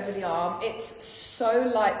you it over the arm. It's so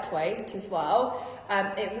lightweight as well.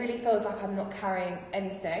 It really feels like I'm not carrying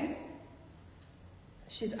anything.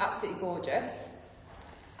 She's absolutely gorgeous.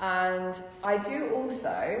 And I do also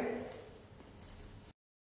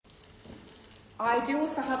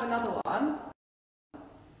have another one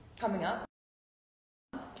coming up.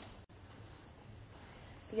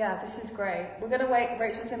 Yeah, this is great. We're gonna wait.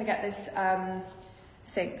 Rachel's gonna get this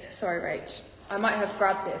synced. Sorry, Rach. I might have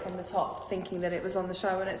grabbed it from the top thinking that it was on the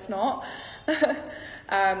show and it's not.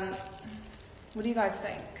 What do you guys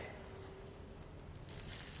think?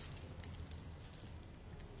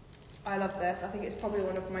 I love this. I think it's probably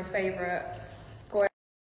one of my favourite Goyard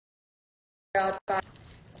bags.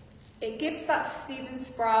 It gives that Steven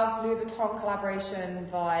Sprouse Louis Vuitton collaboration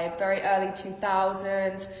vibe, very early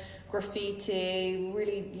 2000s, graffiti,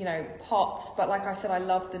 really, you know, pops. But like I said, I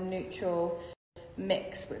love the neutral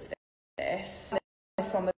mix with this.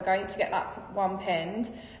 This one, we're going to get that one pinned.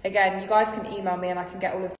 Again, you guys can email me and I can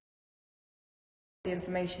get all of the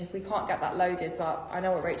information if we can't get that loaded, but I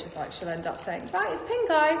know what Rachel's like. She'll end up saying, right, it's pinned,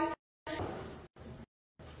 guys.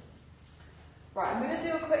 Right, I'm going to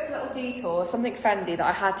do a quick little detour, something Fendi that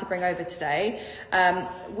I had to bring over today.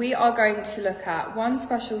 We are going to look at one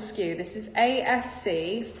special SKU. This is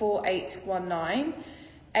ASC 4819.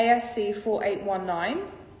 ASC 4819.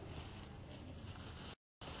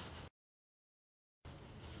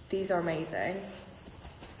 These are amazing.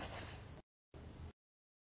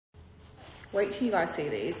 Wait till you guys see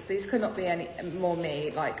these. These could not be any more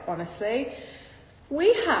me, like, honestly.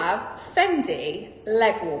 We have Fendi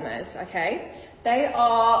leg warmers, okay? They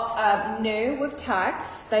are new with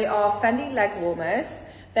tags. They are Fendi leg warmers.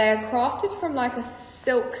 They're crafted from like a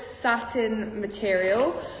silk satin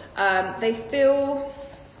material. They feel,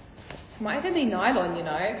 might even be nylon, you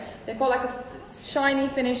know. They've got like a shiny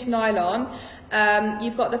finished nylon.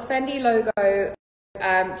 You've got the Fendi logo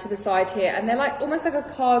to the side here, and they're like almost like a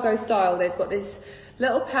cargo style. They've got this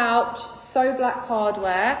little pouch, so black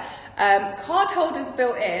hardware. Card holders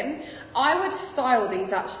built in. I would style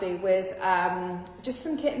these actually with just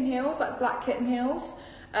some kitten heels, like black kitten heels.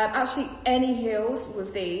 Actually, any heels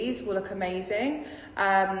with these will look amazing.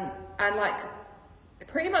 And like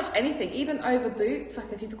pretty much anything, even over boots.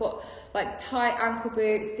 Like if you've got like tight ankle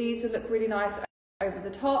boots, these would look really nice over the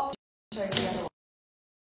top. Show you the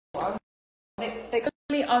other one. They're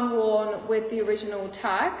completely unworn with the original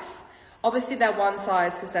tags. Obviously, they're one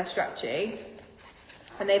size because they're stretchy.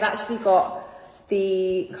 And they've actually got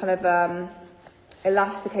the kind of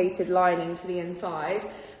elasticated lining to the inside,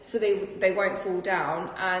 so they won't fall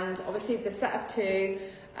down. And obviously the set of two,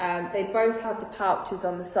 they both have the pouches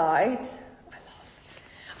on the side.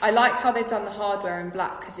 I like how they've done the hardware in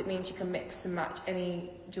black because it means you can mix and match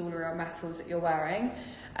any jewellery or metals that you're wearing.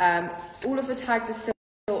 All of the tags are still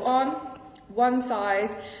on, one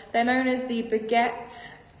size. They're known as the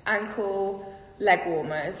baguette ankle leg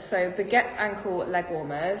warmers. So baguette ankle leg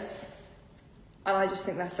warmers, and I just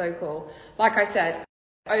think they're so cool. Like I said,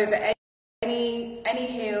 over any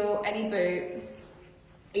heel, any boot,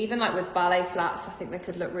 even like with ballet flats, I think they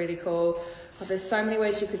could look really cool. But there's so many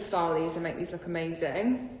ways you could style these and make these look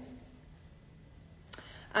amazing.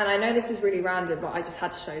 And I know this is really random, but I just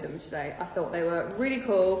had to show them today. I thought they were really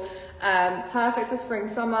cool, perfect for spring,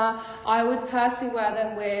 summer. I would personally wear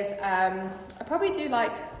them with, I probably do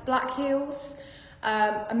like black heels,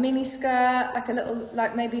 a mini skirt, like a little,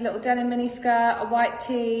 like maybe a little denim mini skirt, a white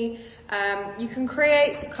tee. You can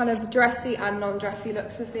create kind of dressy and non-dressy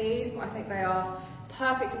looks with these, but I think they are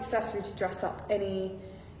perfect accessory to dress up any,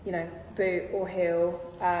 you know, boot or heel.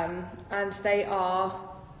 And they are,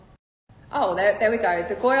 oh, there we go.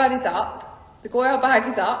 The Goyard is up. The Goyard bag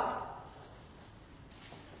is up.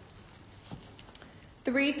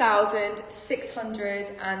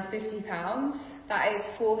 £3,650. That is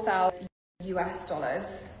 4,000 US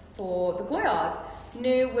dollars for the Goyard.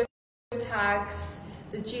 New with tags,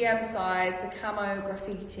 the GM size, the camo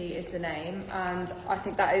graffiti is the name, and I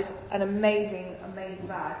think that is an amazing, amazing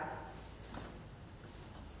bag.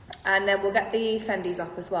 And then we'll get the Fendis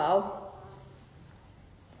up as well.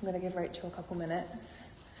 I'm going to give Rachel a couple minutes.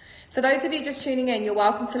 For those of you just tuning in, you're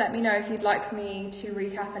welcome to let me know if you'd like me to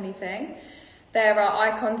recap anything. There are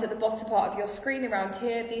icons at the bottom part of your screen around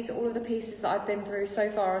here. These are all of the pieces that I've been through so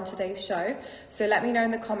far on today's show. So let me know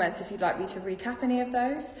in the comments if you'd like me to recap any of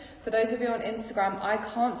those. For those of you on Instagram, I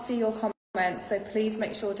can't see your comments, so please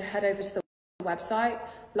make sure to head over to the website,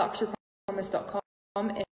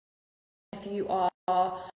 luxurypromise.com. If you are...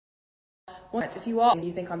 If you are,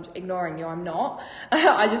 you think I'm ignoring you, I'm not.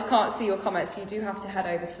 I just can't see your comments, so you do have to head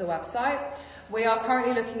over to the website. We are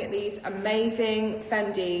currently looking at these amazing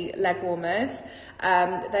Fendi leg warmers.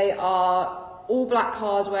 They are all black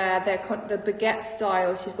hardware. They're the baguette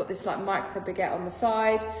style, so you've got this like micro baguette on the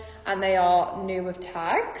side, and they are new with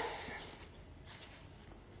tags.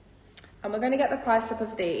 And we're going to get the price up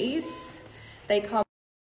of these. They come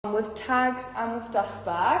with tags and with dust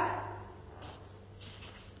bag.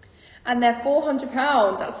 And they're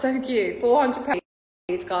 £400. That's so cute. £400,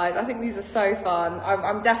 guys. I think these are so fun.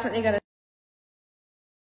 I'm definitely going to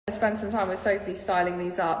spend some time with Sophie styling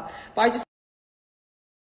these up. But I just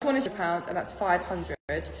wanted £100, and that's 500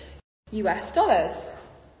 US dollars.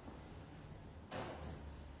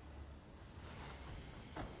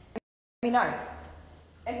 Let me know.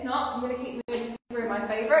 If not, I'm going to keep moving through my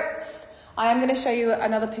favourites. I am going to show you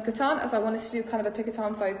another Picotin, as I wanted to do kind of a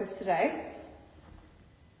Picotin focus today.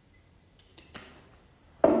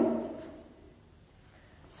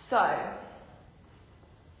 So,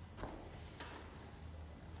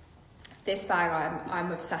 This bag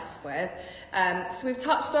I'm obsessed with. So we've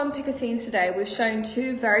touched on picotines today. We've shown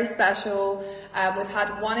two very special. We've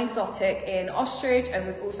had one exotic in ostrich, and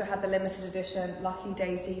we've also had the limited edition Lucky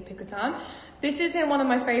Daisy picotin. This is in one of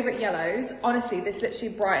my favourite yellows. Honestly, this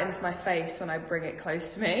literally brightens my face when I bring it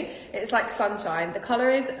close to me. It's like sunshine. The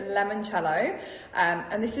colour is limoncello,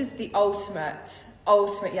 and this is the ultimate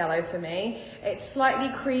yellow for me. It's slightly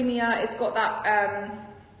creamier. It's got that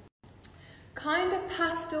kind of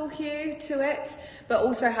pastel hue to it, but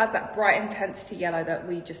also has that bright intensity yellow that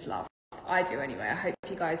we just love. I do anyway. I hope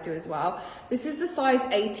you guys do as well. This is the size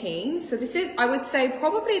 18. So this is, I would say,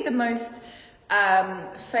 probably the most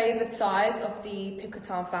favoured size of the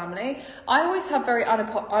picotin family. I always have very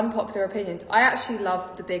unpopular opinions. I actually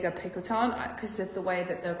love the bigger picotin because of the way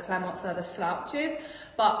that the Clemence leather slouches,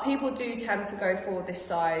 but people do tend to go for this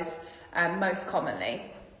size most commonly.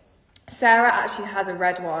 Sarah actually has a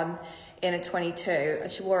red one in a 22,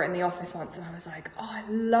 and she wore it in the office once, and I was like, oh, I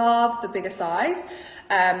love the bigger size.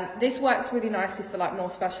 This works really nicely for like more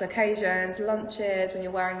special occasions, lunches, when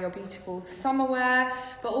you're wearing your beautiful summer wear,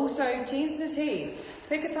 but also jeans and a tee.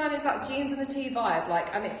 Picotin is that jeans and a tee vibe,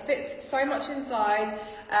 like, and it fits so much inside.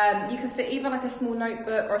 You can fit even like a small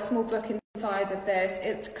notebook or a small book inside of this.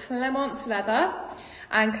 It's Clemence leather.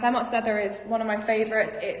 And Clemence leather is one of my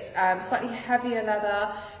favourites. It's slightly heavier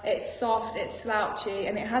leather, it's soft, it's slouchy,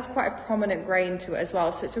 and it has quite a prominent grain to it as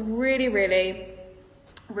well. So it's a really, really,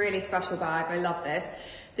 really special bag. I love this.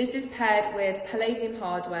 This is paired with palladium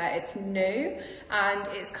hardware. It's new, and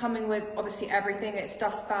it's coming with obviously everything. It's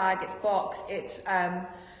dust bag, it's box, it's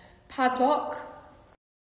padlock.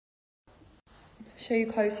 Show you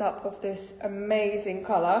close up of this amazing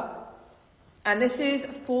colour. And this is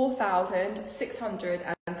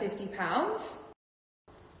 £4,650,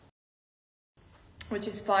 which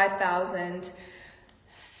is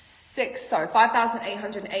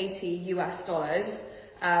 5,880 US dollars.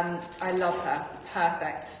 I love her.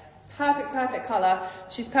 Perfect colour.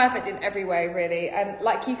 She's perfect in every way, really. And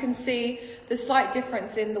like you can see, the slight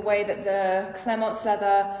difference in the way that the Clemence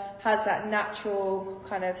leather has that natural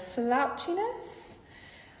kind of slouchiness.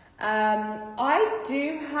 I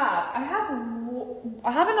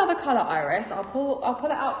have another colour, Iris. I'll pull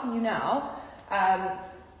it out for you now. I'm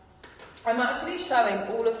actually showing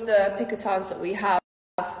all of the picotins that we have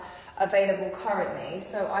available currently.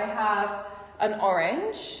 So I have an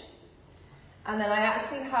orange, and then I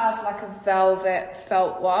actually have like a velvet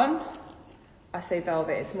felt one. I say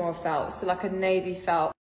velvet, it's more felt, so like a navy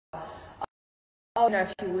felt. I don't know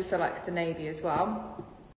if you also like the navy as well.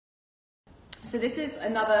 So this is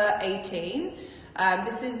another 18.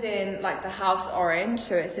 This is in like the house orange,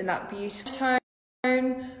 so it's in that beautiful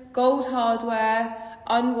tone, gold hardware,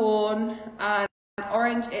 unworn, and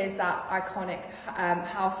orange is that iconic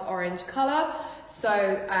house orange colour. So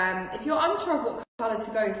if you're unsure of what colour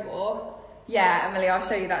to go for, yeah, Emily, I'll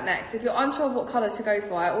show you that next. If you're unsure of what colour to go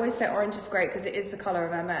for, I always say orange is great because it is the colour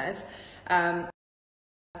of Hermès. I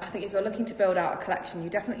think if you're looking to build out a collection,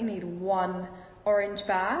 you definitely need one orange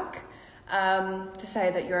bag. To say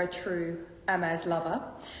that you're a true Hermès lover.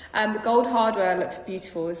 The gold hardware looks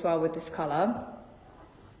beautiful as well with this colour.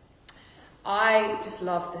 I just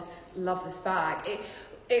love this bag.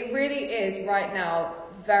 It really is right now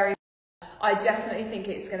I definitely think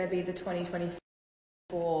it's going to be the 2024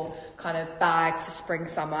 kind of bag for spring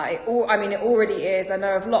summer. It already is. I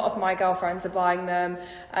know a lot of my girlfriends are buying them.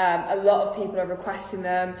 A lot of people are requesting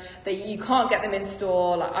them. That you can't get them in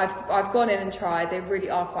store. Like I've gone in and tried. They really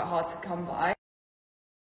are quite hard to come by.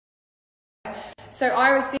 So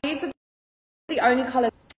Iris, these are the only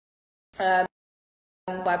colours on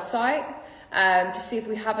the website to see if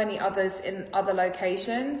we have any others in other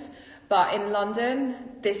locations. But in London,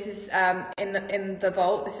 this is in the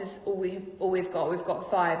vault. This is all we've got. We've got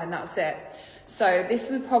 5, and that's it. So this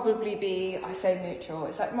would probably be, I say neutral.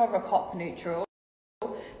 It's like more of a pop neutral.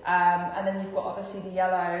 And then you've got obviously the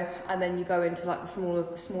yellow, and then you go into like the smaller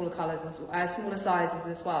colours, smaller sizes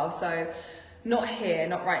as well. So not here,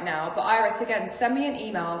 not right now. But Iris, again, send me an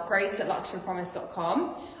email,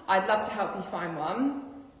 grace@luxurypromise.com. I'd love to help you find one.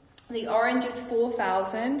 The orange is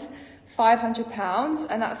 £4,500,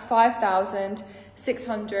 and that's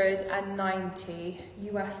 5,690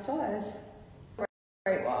 US dollars.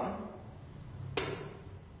 Great one.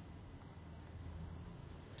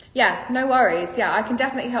 Yeah, no worries. Yeah, I can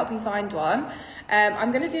definitely help you find one.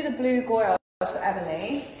 I'm going to do the blue gold for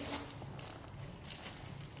Emily.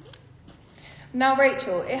 Now,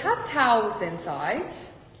 Rachel, it has towels inside.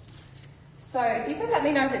 So if you could let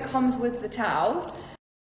me know if it comes with the towel.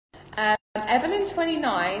 Evelyn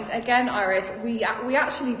 29s, again, Iris, we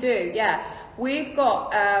actually do, yeah. we've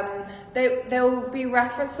got, they'll be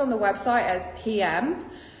referenced on the website as PM.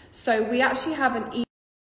 So we actually have an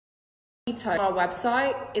on our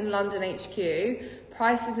website in London HQ.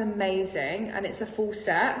 Price is amazing and it's a full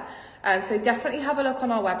set. So definitely have a look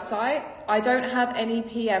on our website. I don't have any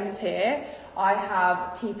PMs here. I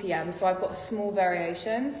have TPMs, so I've got small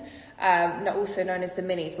variations, also known as the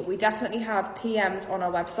minis, but we definitely have PMs on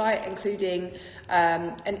our website, including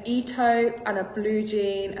an E-taupe and a blue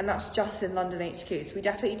jean, and that's just in London HQ. So we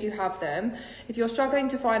definitely do have them. If you're struggling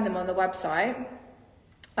to find them on the website,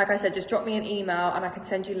 like I said, just drop me an email and I can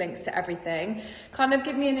send you links to everything. Kind of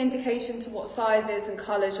give me an indication to what sizes and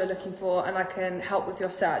colours you're looking for and I can help with your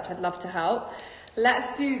search. I'd love to help.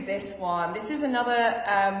 Let's do this one. This is another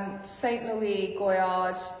St. Louis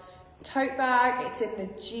Goyard tote bag. It's in the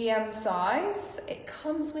GM size. It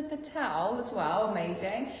comes with the towel as well,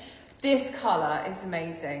 amazing. This colour is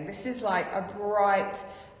amazing. This is like a bright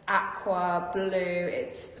aqua blue.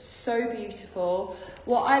 It's so beautiful.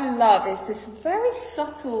 What I love is this very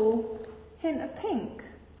subtle hint of pink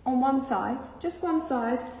on one side, just one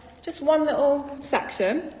little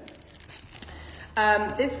section.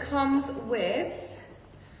 This comes with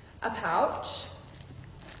a pouch.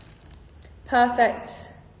 Perfect.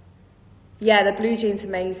 Yeah, the blue jean's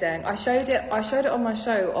amazing. I showed it on my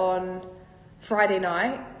show on Friday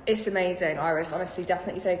night. It's amazing, Iris. Honestly,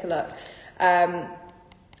 definitely take a look.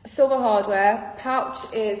 Silver hardware.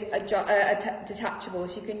 Pouch is detachable,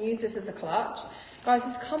 so you can use this as a clutch. Guys,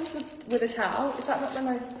 this comes with a towel. Is that not the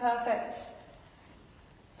most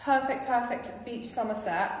perfect beach summer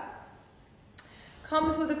set?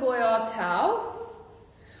 Comes with a Goyard towel.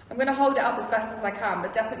 I'm going to hold it up as best as I can,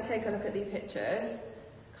 but definitely take a look at these pictures.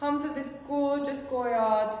 Comes with this gorgeous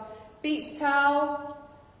Goyard beach towel.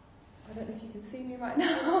 I don't know if you can see me right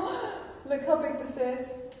now. Look how big this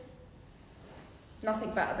is.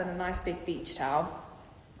 Nothing better than a nice big beach towel.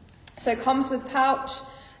 So it comes with pouch,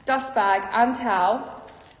 dust bag and towel.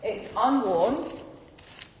 It's unworn,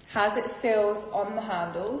 has its seals on the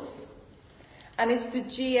handles, and it's the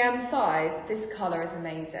GM size. This colour is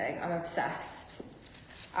amazing. I'm obsessed.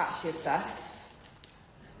 Actually obsessed.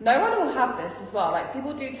 No one will have this as well. Like,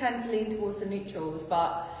 people do tend to lean towards the neutrals,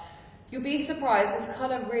 but you'll be surprised, this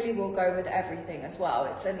colour really will go with everything as well.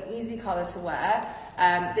 It's an easy colour to wear.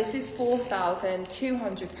 This is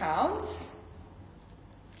 £4,200,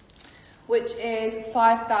 which is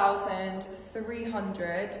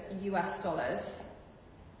 5,300 US dollars.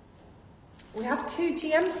 We have two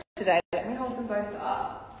GMs today. Let me hold them both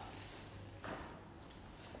up.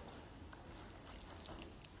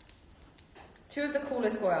 Two of the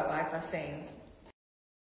coolest Goyard bags I've seen.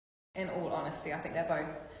 In all honesty, I think they're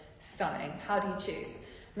both stunning. How do you choose?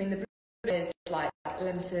 I mean, the blue is like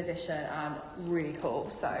limited edition and really cool,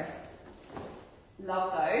 so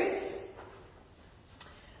love those.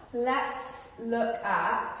 Let's look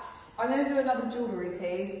at, I'm going to do another jewellery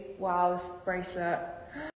piece. Wow, this bracelet.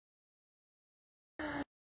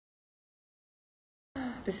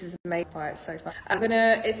 This is amazing. It's so fun.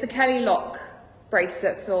 It's the Kelly Lock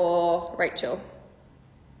bracelet for Rachel.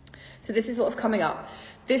 So this is what's coming up.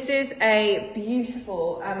 This is a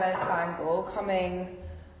beautiful Hermès bangle coming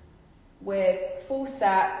with full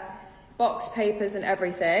set, box papers and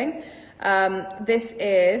everything. This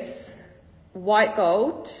is white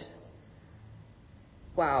gold.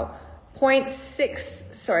 Wow.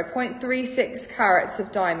 0.36 carats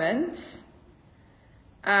of diamonds.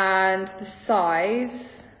 And the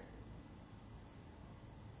size,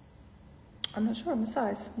 I'm not sure on the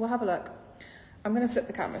size. We'll have a look. I'm going to flip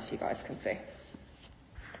the camera so you guys can see.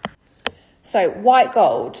 So white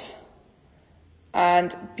gold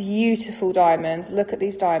and beautiful diamonds. Look at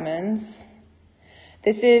these diamonds.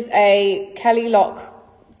 This is a Kelly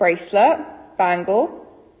Lock bracelet, bangle,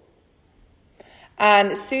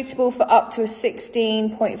 and it's suitable for up to a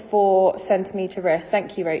 16.4 centimetre wrist.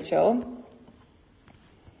 Thank you, Rachel.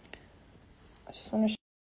 I just want to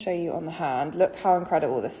show you on the hand. Look how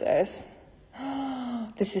incredible this is.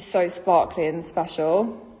 This is so sparkly and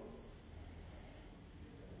special.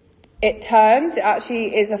 It turns. It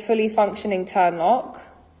actually is a fully functioning turn lock.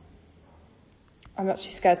 I'm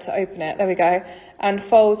actually scared to open it. There we go. And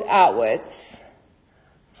folds outwards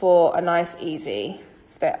for a nice, easy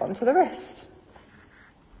fit onto the wrist.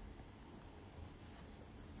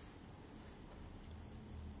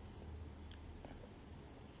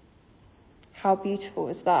 How beautiful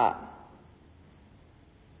is that?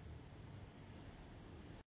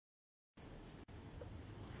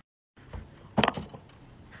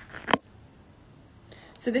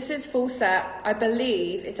 So this is full set. I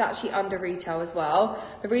believe it's actually under retail as well.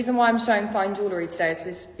 The reason why I'm showing fine jewellery today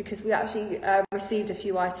is because we actually received a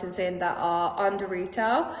few items in that are under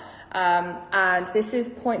retail. And this is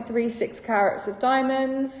 0.36 carats of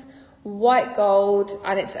diamonds, white gold,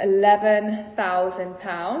 and it's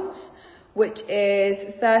 £11,000, which is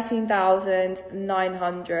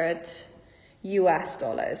 13,900 US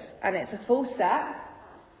dollars. And it's a full set,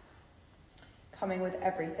 coming with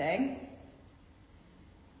everything.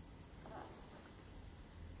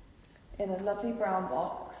 In a lovely brown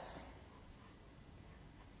box,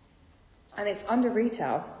 and it's under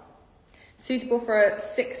retail, suitable for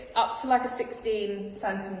up to like a 16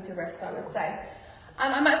 centimetre wrist, I would say.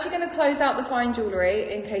 And I'm actually going to close out the fine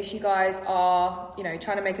jewellery in case you guys are, you know,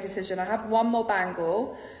 trying to make a decision. I have one more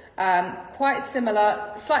bangle, quite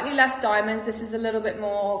similar, slightly less diamonds. This is a little bit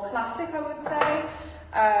more classic, I would say.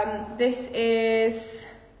 This is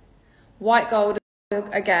white gold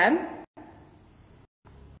again.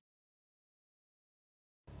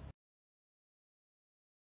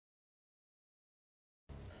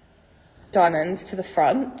 Diamonds to the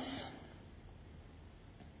front.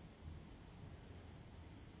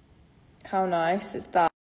 How nice is that?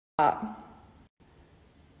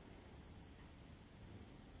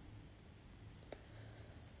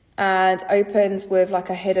 And opens with like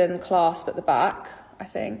a hidden clasp at the back, I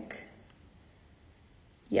think.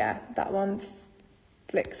 Yeah, that one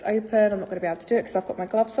flicks open. I'm not going to be able to do it because I've got my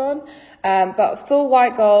gloves on. But full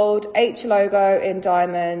white gold, H logo in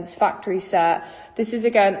diamonds, factory set. This is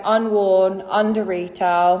again unworn, under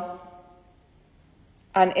retail.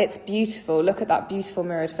 And it's beautiful. Look at that beautiful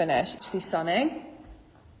mirrored finish. It's actually stunning.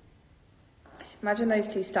 Imagine those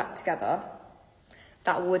two stacked together.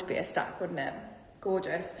 That would be a stack, wouldn't it?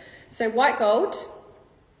 Gorgeous. So white gold,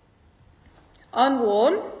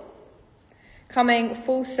 unworn, coming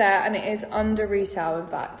full set, and it is under retail, in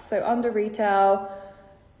fact. So under retail,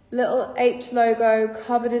 little H logo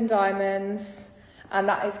covered in diamonds, and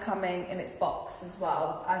that is coming in its box as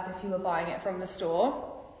well, as if you were buying it from the store.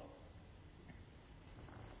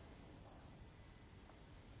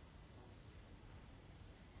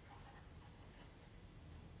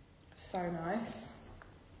 So nice.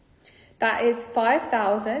 That is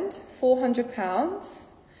 £5,400,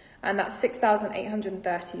 and that's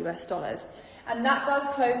 6,830 US dollars. And that does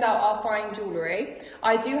close out our fine jewellery.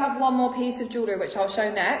 I do have one more piece of jewellery which I'll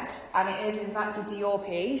show next, and it is in fact a Dior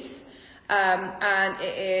piece. And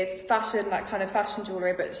it is fashion, like kind of fashion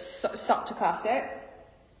jewellery, but such a classic.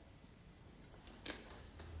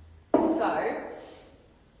 So,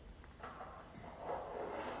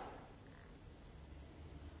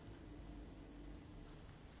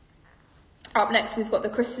 up next we've got the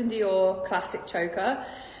Christian Dior classic choker.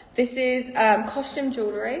 This is costume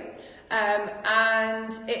jewellery.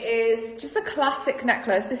 And it is just a classic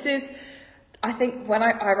necklace. This is, I think, when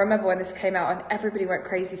I remember when this came out and everybody went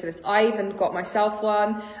crazy for this. I even got myself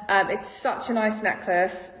one. It's such a nice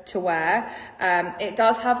necklace to wear. It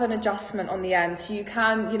does have an adjustment on the end, so you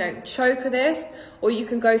can, you know, choker this, or you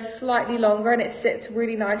can go slightly longer, and it sits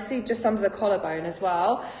really nicely just under the collarbone as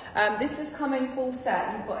well. This is coming full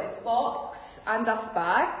set. You've got its box and dust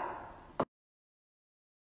bag.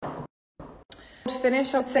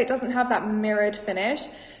 Finish, I would say it doesn't have that mirrored finish.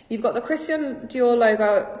 You've got the Christian Dior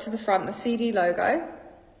logo to the front, the CD logo,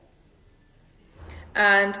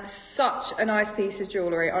 and such a nice piece of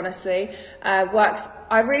jewellery, honestly. Works.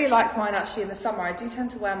 I really like mine actually in the summer. I do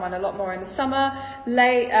tend to wear mine a lot more in the summer,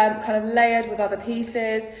 kind of layered with other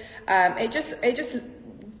pieces. It just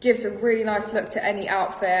gives a really nice look to any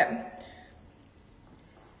outfit.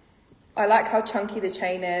 I like how chunky the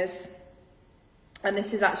chain is. And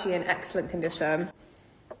this is actually in excellent condition.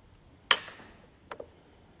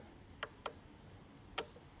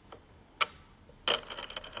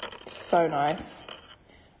 So nice.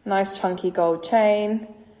 Nice chunky gold chain.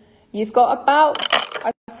 You've got about,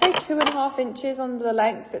 I'd say 2.5 inches on the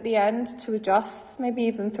length at the end to adjust, maybe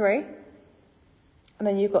even 3. And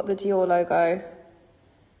then you've got the Dior logo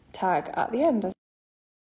tag at the end as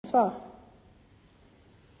well.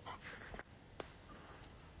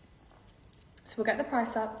 So we'll get the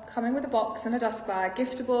price up, coming with a box and a dust bag,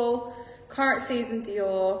 giftable, current season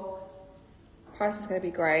Dior. Price is going to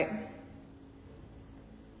be great.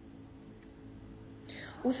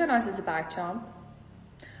 Also nice as a bag charm.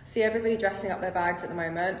 See everybody dressing up their bags at the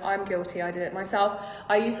moment. I'm guilty, I did it myself.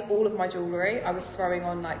 I used all of my jewellery. I was throwing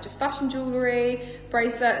on like just fashion jewellery,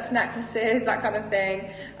 bracelets, necklaces, that kind of thing.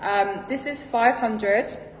 This is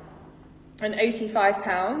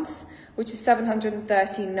 £585, which is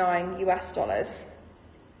 739 US dollars.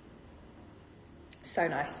 So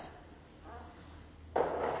nice.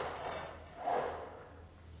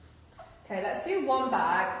 Okay, let's do one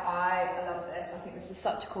bag. I love this. I think this is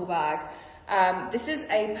such a cool bag. This is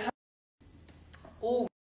a all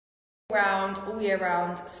year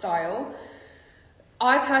round style.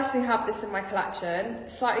 I personally have this in my collection,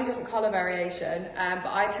 slightly different colour variation,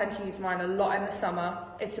 but I tend to use mine a lot in the summer.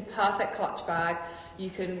 It's a perfect clutch bag. You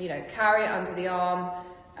can, carry it under the arm,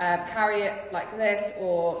 carry it like this,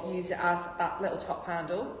 or use it as that little top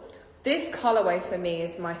handle. This colourway for me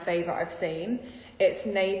is my favourite I've seen. It's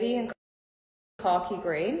navy and khaki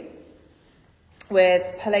green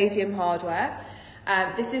with palladium hardware.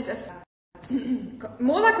 This is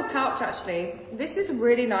more like a pouch actually. This is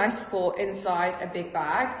really nice for inside a big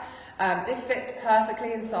bag. This fits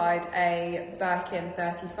perfectly inside a Birkin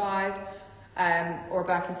 35 or a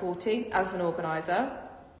Birkin 40 as an organiser.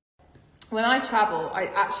 When I travel, I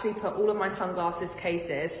actually put all of my sunglasses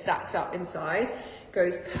cases stacked up inside.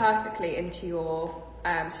 Goes perfectly into your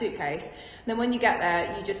suitcase. And then when you get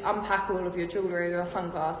there, you just unpack all of your jewellery, your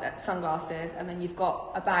sunglasses, and then you've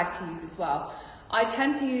got a bag to use as well. I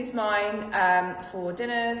tend to use mine for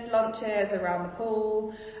dinners, lunches, around the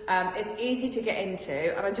pool. It's easy to get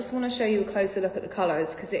into, and I just want to show you a closer look at the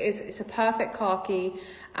colours because it's a perfect khaki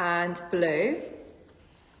and blue.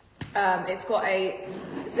 It's got a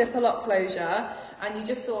zipper lock closure, and you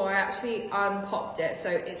just saw I actually unpopped it, so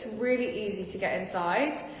it's really easy to get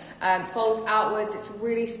inside. Folds outwards, it's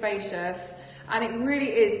really spacious, and it really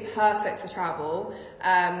is perfect for travel.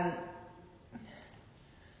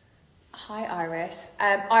 Hi Iris.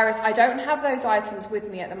 Iris, I don't have those items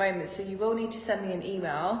with me at the moment, so you will need to send me an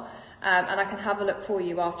email and I can have a look for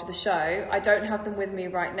you after the show. I don't have them with me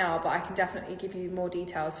right now, but I can definitely give you more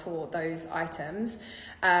details for those items.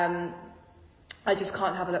 I just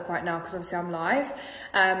can't have a look right now because obviously I'm live.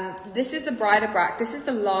 This is the Bric-a-Brac. This is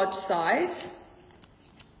the large size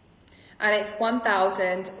and it's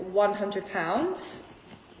 £1,100,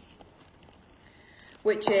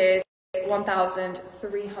 which is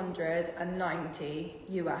 $1,390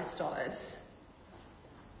 US.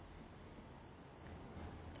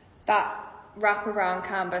 That wraparound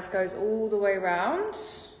canvas goes all the way around.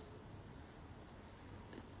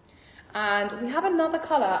 And we have another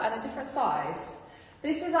colour and a different size.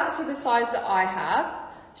 This is actually the size that I have.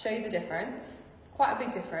 Show you the difference. Quite a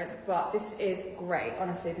big difference, but this is great.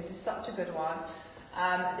 Honestly, this is such a good one.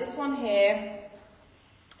 This one here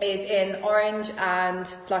is in orange and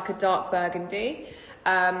like a dark burgundy.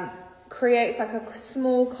 Creates like a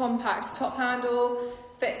small compact top handle,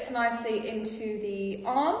 fits nicely into the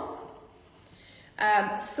arm.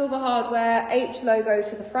 Silver hardware, H logo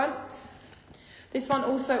to the front. This one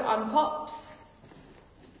also unpops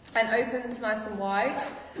and opens nice and wide,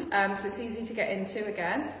 so it's easy to get into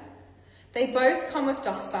again. They both come with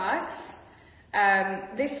dust bags.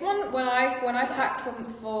 This one, when I pack for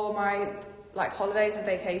my holidays and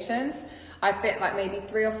vacations, I fit like maybe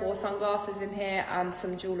 3 or 4 sunglasses in here and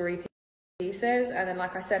some jewellery pieces, and then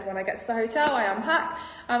like I said, when I get to the hotel I unpack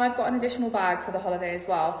and I've got an additional bag for the holiday as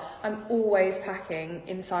well. I'm always packing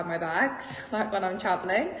inside my bags like when I'm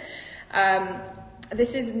travelling.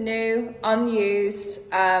 This is new, unused.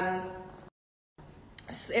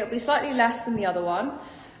 It'll be slightly less than the other one,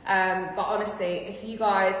 but honestly, if you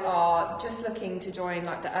guys are just looking to join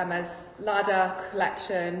like the Hermès ladder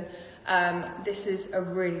collection, this is a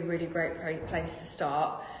really great place to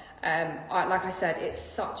start. Like I said, it's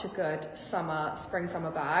such a good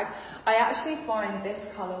spring-summer bag. I actually find this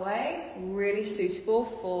colourway really suitable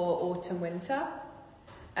for autumn-winter.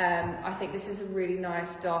 I think this is a really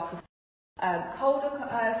nice, darker, colder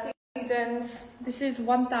seasons. This is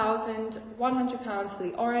 £1,100 for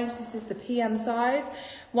the orange. This is the PM size.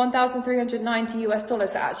 $1,390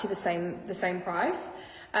 US, actually the same price.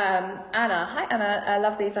 Anna, hi Anna, I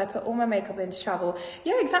love these. I put all my makeup in to travel.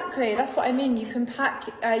 Yeah, exactly. That's what I mean. You can pack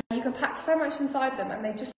so much inside them, and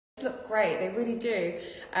they just look great. They really do.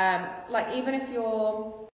 Like even if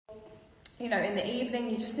you're, in the evening,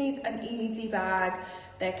 you just need an easy bag.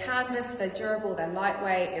 They're canvas, they're durable, they're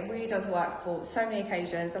lightweight. It really does work for so many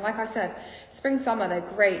occasions. And like I said, spring, summer, they're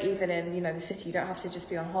great even in, the city. You don't have to just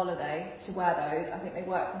be on holiday to wear those. I think they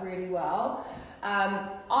work really well.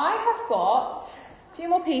 I have got a few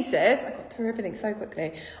more pieces. I got through everything so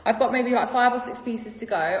quickly. I've got maybe like 5 or 6 pieces to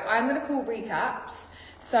go. I'm going to call recaps.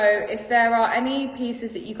 So if there are any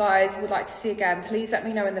pieces that you guys would like to see again, please let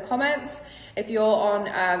me know in the comments. If you're on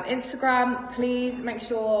Instagram, please make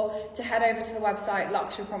sure to head over to the website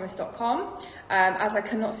luxurypromise.com. As I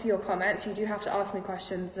cannot see your comments, you do have to ask me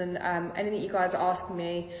questions, and anything that you guys are asking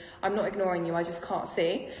me, I'm not ignoring you, I just can't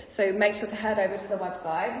see. So make sure to head over to the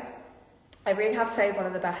website. I really have saved one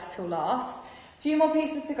of the best till last. Few more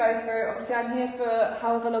pieces to go through. Obviously, I'm here for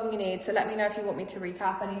however long you need, so let me know if you want me to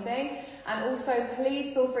recap anything. And also,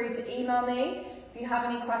 please feel free to email me if you have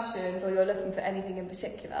any questions or you're looking for anything in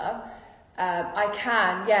particular. I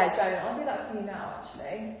can, yeah, Joan, I'll do that for you now,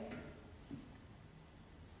 actually.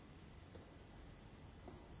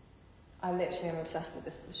 I literally am obsessed with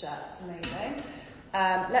this shirt, it's amazing.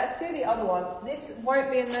 Let's do the other one. This won't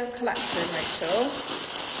be in the collection, Rachel.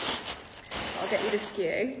 I'll get you the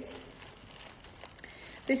SKU.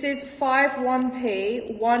 This is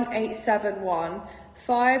 51p 1871.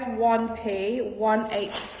 51p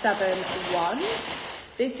 1871.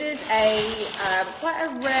 This is a quite a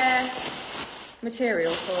rare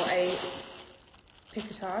material for a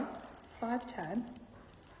Picotin. 510.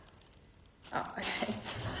 Oh, okay.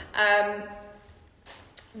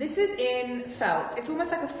 This is in felt. It's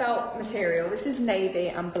almost like a felt material. This is navy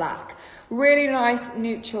and black. Really nice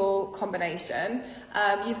neutral combination.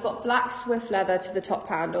 You've got black swift leather to the top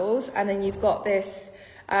handles, and then you've got this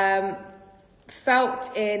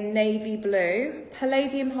felt in navy blue,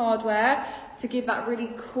 palladium hardware to give that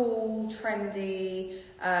really cool, trendy,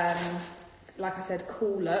 like I said,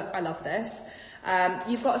 cool look. I love this.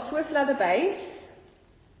 You've got a swift leather base.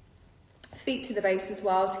 Feet to the base as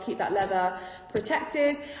well to keep that leather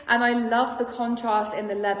protected, and I love the contrast in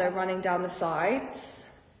the leather running down the sides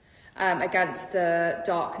against the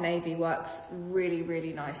dark navy. Works really,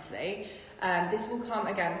 really nicely. This will come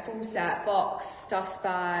again full set, box, dust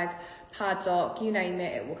bag, padlock, you name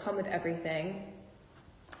it, it will come with everything.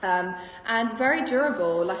 And very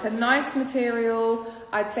durable, like a nice material.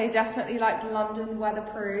 I'd say definitely like London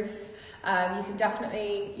weatherproof. You can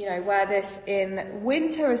definitely, wear this in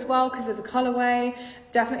winter as well because of the colourway.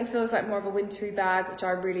 Definitely feels like more of a wintry bag, which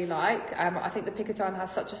I really like. I think the Picotin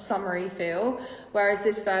has such a summery feel, whereas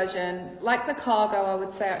this version, like the cargo, I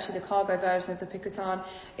would say actually the cargo version of the Picotin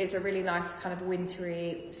is a really nice kind of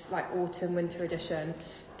wintry, like autumn winter addition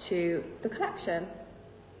to the collection.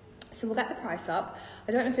 So we'll get the price up.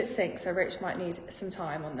 I don't know if it's synced, so Rich might need some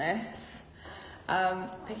time on this.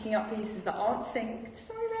 Picking up pieces that aren't synced.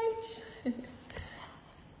 Sorry, Rach.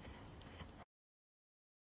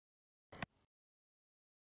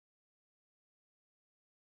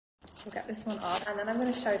 We'll get this one up, and then I'm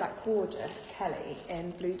going to show that gorgeous Kelly in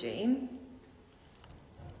blue jean.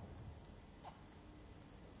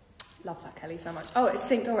 Love that Kelly so much. Oh, it's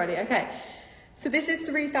synced already. Okay. So this is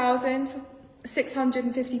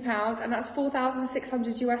 £3,650, and that's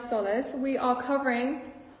 4,600 US dollars. We are covering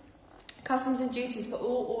customs and duties for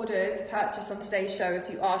all orders purchased on today's show if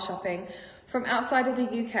you are shopping from outside of the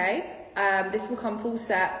UK. This will come full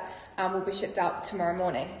set and will be shipped out tomorrow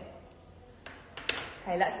morning.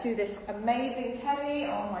 Okay, let's do this amazing Kelly.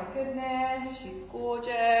 Oh my goodness, she's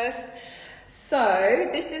gorgeous. So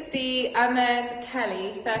this is the Hermès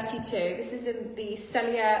Kelly 32. This is in the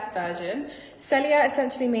Cellier version. Cellier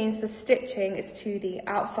essentially means the stitching is to the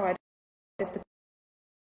outside of the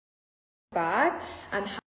bag and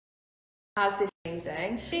has this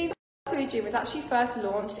amazing. The blue jean was actually first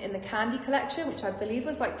launched in the Candy collection, which I believe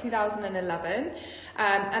was like 2011,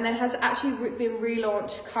 and then has actually been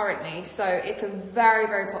relaunched currently. So it's a very,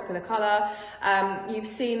 very popular colour. You've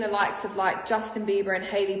seen the likes of like Justin Bieber and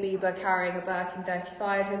Hailey Bieber carrying a Birkin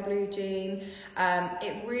 35 in blue jean.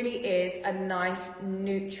 It really is a nice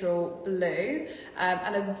neutral blue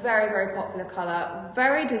and a very, very popular colour,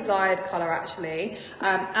 very desired colour actually.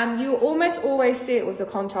 And you almost always see it with the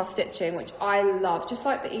contrast stitching, which I love, just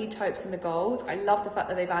like the E-taupes and the gold. I love the fact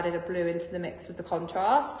that they've added a blue into the mix with the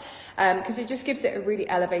contrast because it just gives it a really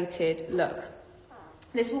elevated look.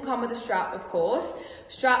 This will come with a strap, of course.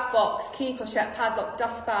 Strap, box, key, clochette, padlock,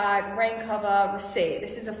 dust bag, rain cover, receipt.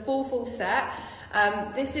 This is a full set.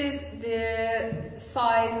 This is the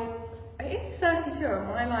size, it is 32,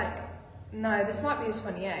 am I like, no, this might be a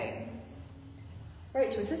 28.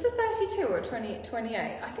 Rachel, is this a 32 or a 28?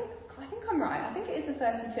 I think I'm right, I think it is a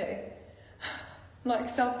 32. I'm like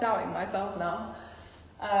self-doubting myself now.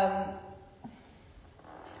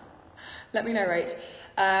 Let me know, Rach.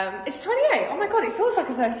 It's 28. Oh my God, it feels like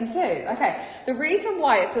a 32. Okay, the reason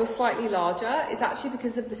why it feels slightly larger is actually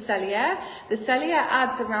because of the Cellier. The Cellier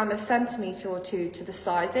adds around a centimetre or two to the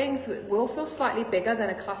sizing, so it will feel slightly bigger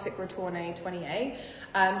than a classic Retourné 28.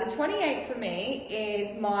 The 28 for me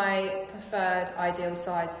is my preferred ideal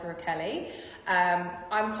size for a Kelly.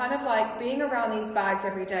 I'm kind of like being around these bags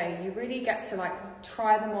every day, you really get to like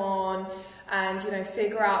try them on and, you know,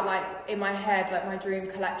 figure out like in my head, like my dream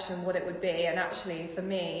collection, what it would be. And actually for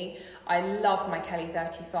me, I love my Kelly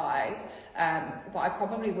 35, but I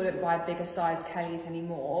probably wouldn't buy bigger size Kellys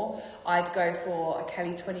anymore. I'd go for a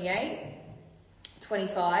Kelly 28,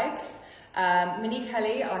 25s. Mini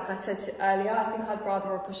Kelly, like I said earlier, I think I'd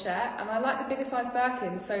rather a pochette, and I like the bigger size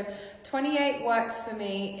Birkins. So 28 works for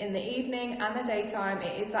me in the evening and the daytime.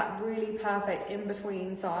 It is that really perfect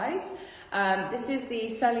in-between size. This is the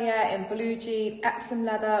Cellier in blue jean, Epsom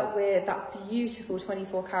leather with that beautiful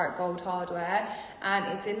 24 karat gold hardware. And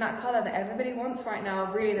it's in that colour that everybody wants right now.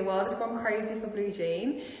 Really, the world has gone crazy for blue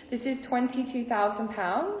jean. This is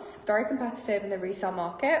 £22,000, very competitive in the resale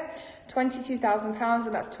market. £22,000,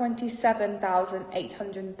 and that's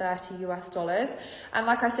 27,830 US dollars. And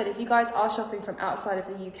like I said, if you guys are shopping from outside of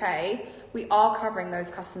the UK, we are covering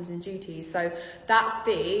those customs and duties. So that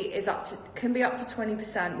fee is can be up to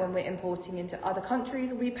 20% when we're importing into other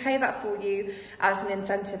countries. We pay that for you as an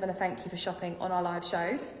incentive and a thank you for shopping on our live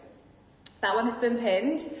shows. That one has been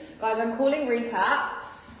pinned. Guys, I'm calling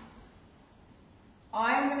recaps.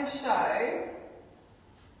 I am going to show...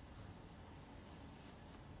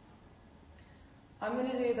 I'm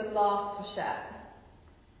going to do the last pochette.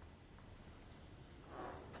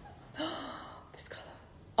 This colour.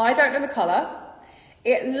 I don't know the colour.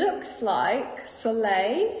 It looks like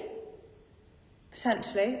Soleil,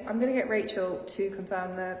 potentially. I'm going to get Rachel to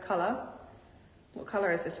confirm the colour. What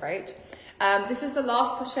colour is this, Rach? This is the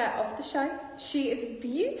last pochette of the show. She is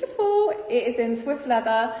beautiful. It is in Swift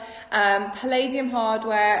leather, palladium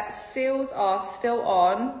hardware. Seals are still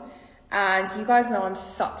on. And you guys know I'm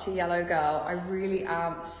such a yellow girl. I really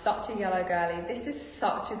am such a yellow girly. This is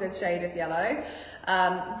such a good shade of yellow.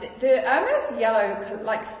 The Hermès yellow,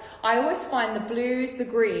 like, I always find the blues, the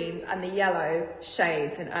greens, and the yellow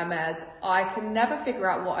shades in Hermès. I can never figure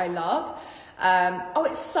out what I love. Oh,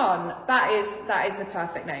 it's sun. That is the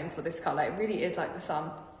perfect name for this colour. It really is like the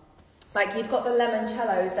sun. Like, you've got the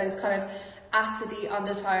limoncellos, those kind of acidy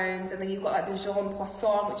undertones, and then you've got like the jaune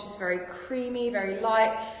poisson, which is very creamy, very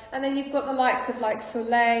light, and then you've got the likes of like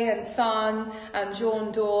Soleil and Sun and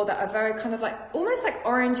Jaune d'Or that are very kind of like almost like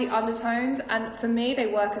orangey undertones, and for me they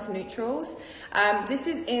work as neutrals. This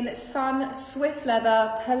is in Sun Swift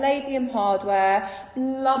leather, palladium hardware.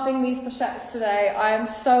 Loving these pochettes today. I am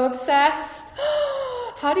so obsessed.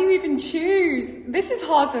 How do you even choose? This is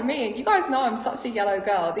hard for me. You guys know I'm such a yellow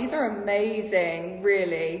girl. These are amazing,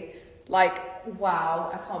 really. Like, wow,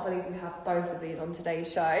 I can't believe we have both of these on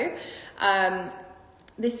today's show.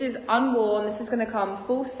 This is unworn. This is going to come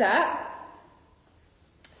full set.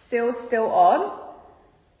 Seals still on.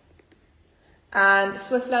 And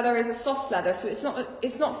Swift leather is a soft leather, so it's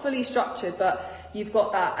not fully structured, but you've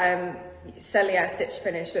got that Cellier stitch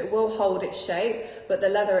finish, so it will hold its shape, but the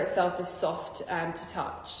leather itself is soft to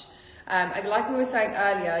touch. And like we were saying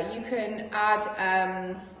earlier, you can add,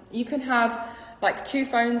 you can have like 2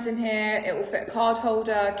 phones in here. It will fit a card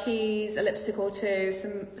holder, keys, a lipstick or 2,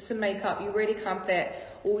 some makeup. You really can fit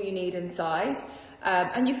all you need inside.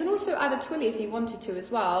 And you can also add a twilly if you wanted to as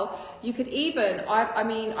well. You could even, I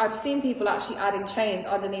mean, I've seen people actually adding chains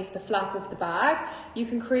underneath the flap of the bag. You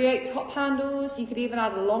can create top handles. You could even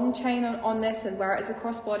add a long chain on this and wear it as a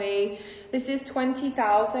crossbody. This is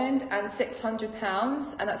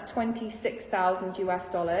 £20,600, and that's 26,000 US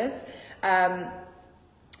dollars.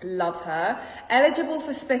 Love her. Eligible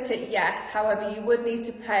for split it, yes. However, you would need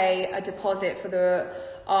to pay a deposit for the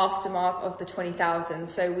aftermath of the 20,000.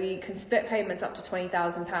 So we can split payments up to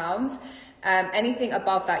 £20,000. Anything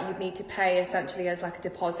above that, you'd need to pay essentially as like a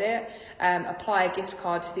deposit, apply a gift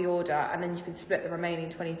card to the order, and then you can split the remaining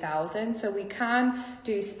 20,000. So we can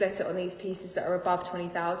do split it on these pieces that are above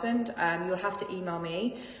 20,000. You'll have to email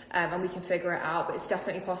me, and we can figure it out, but it's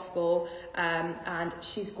definitely possible. And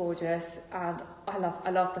she's gorgeous, and I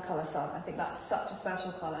love the colour Sun. I think that's such a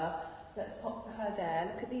special colour. Let's pop her there.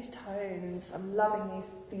 Look at these tones. I'm loving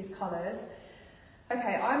these colours.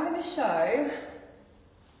 Okay, I'm going to show.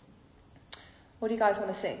 What do you guys want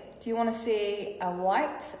to see? Do you want to see a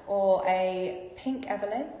white or a pink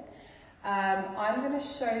Evelyn? I'm going to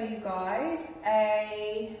show you guys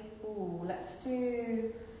let's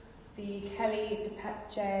do the Kelly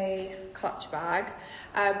DePetche clutch bag.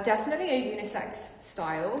 Definitely a unisex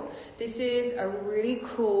style. This is a really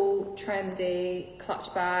cool, trendy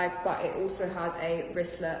clutch bag, but it also has a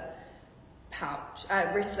wristlet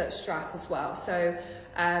strap as well. So,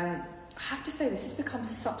 I have to say, this has become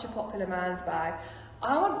such a popular man's bag.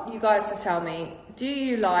 I want you guys to tell me, do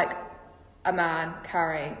you like a man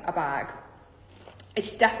carrying a bag?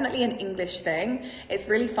 It's definitely an English thing. It's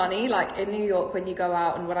really funny, like in New York when you go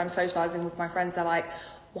out and when I'm socialising with my friends, they're like,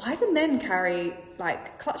 why do men carry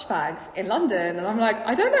like clutch bags in London? And I'm like,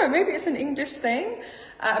 I don't know, maybe it's an English thing.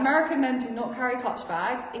 American men do not carry clutch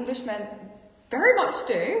bags. English men very much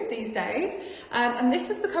do these days. And this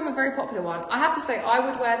has become a very popular one. I have to say, I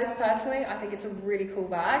would wear this personally. I think it's a really cool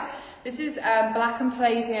bag. This is black and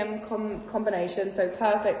palladium combination, so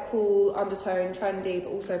perfect, cool, undertone, trendy, but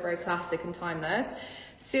also very classic and timeless.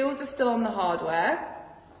 Seals are still on the hardware.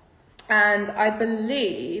 And I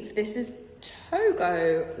believe this is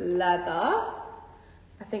Togo leather.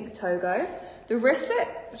 I think Togo. The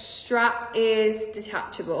wristlet strap is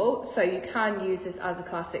detachable, so you can use this as a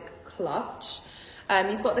classic clutch.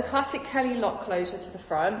 You've got the classic Kelly lock closure to the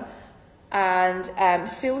front, and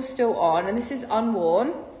seal's still on, and this is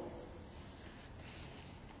unworn.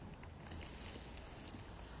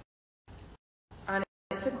 And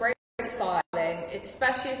it's a great styling,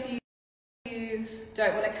 especially if you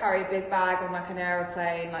don't want to carry a big bag on like an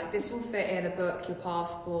aeroplane. Like, this will fit in a book, your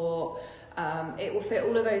passport. It will fit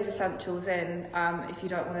all of those essentials in if you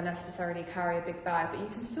don't want to necessarily carry a big bag, but you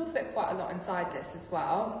can still fit quite a lot inside this as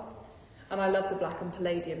well. And I love the black and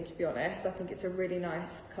palladium, to be honest. I think it's a really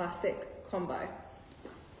nice classic combo.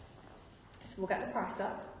 So we'll get the price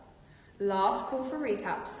up. Last call for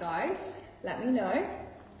recaps, guys. Let me know.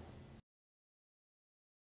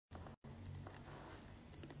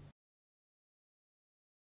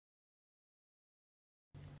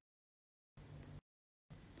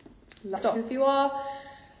 Stop. If you are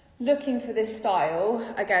looking for this style,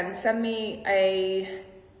 again, send me a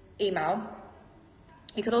email.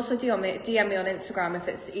 You could also DM me on Instagram if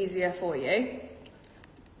it's easier for you.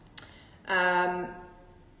 Yeah,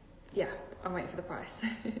 I'm waiting for the price.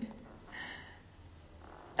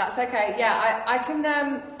 That's okay. Yeah, I can.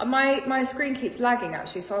 My screen keeps lagging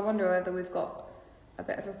actually, so I wonder whether we've got a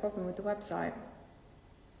bit of a problem with the website.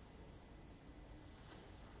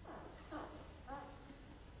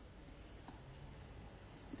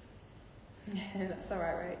 That's all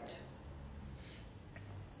right, Rach.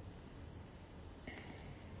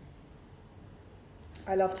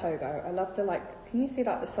 I love Togo. I love the, like, can you see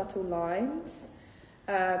like the subtle lines?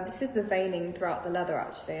 This is the veining throughout the leather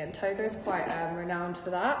actually, and Togo's quite renowned for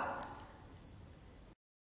that.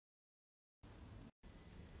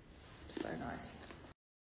 So nice.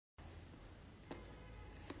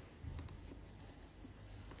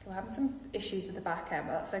 We're having some issues with the back end,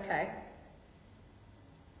 but that's okay.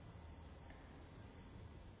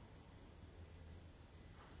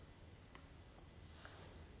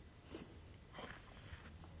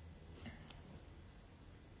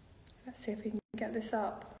 Let's see if we can get this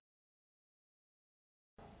up.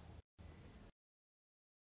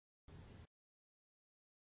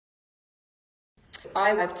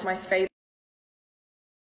 I went to my favourite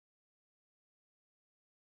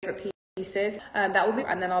pieces. That will be,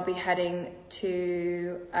 and then I'll be heading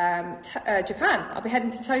to Japan. I'll be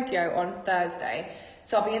heading to Tokyo on Thursday.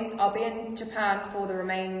 So I'll be in Japan for the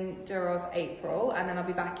remainder of April, and then I'll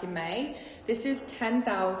be back in May. This is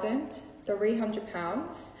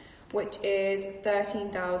 £10,300. Which is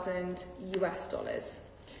 13,000 US dollars.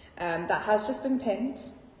 That has just been pinned.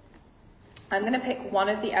 I'm going to pick one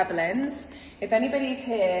of the Evelyns. If anybody's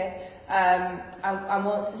here and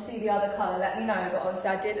wants to see the other colour, let me know. But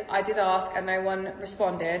obviously I did ask and no one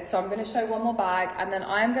responded. So I'm going to show one more bag and then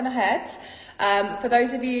I am going to head. For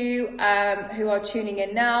those of you who are tuning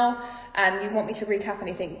in now and you want me to recap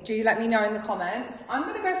anything, do let me know in the comments. I'm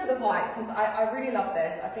going to go for the white because I really love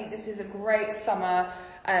this. I think this is a great summer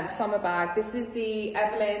bag. This is the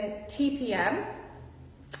Evelyn TPM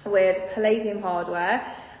with palladium hardware,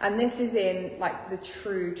 and this is in like the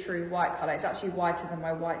true white colour. It's actually whiter than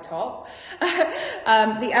my white top.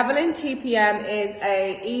 The Evelyn TPM is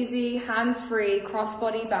a easy hands-free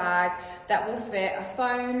crossbody bag that will fit a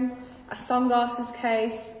phone, a sunglasses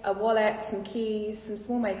case, a wallet, some keys, some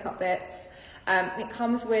small makeup bits. It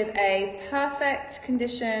comes with a perfect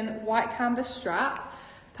condition white canvas strap,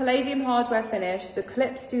 palladium hardware finish. The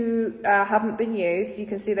clips haven't been used. You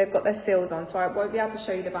can see they've got their seals on, so I won't be able to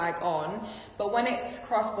show you the bag on. But when it's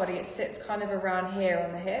crossbody, it sits kind of around here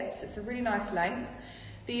on the hips. It's a really nice length.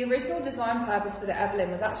 The original design purpose for the Evelyn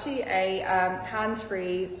was actually a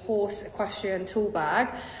hands-free horse equestrian tool bag,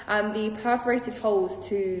 and the perforated holes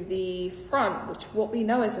to the front, which what we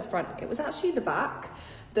know as the front, it was actually the back.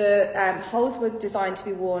 The holes were designed to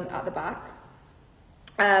be worn at the back.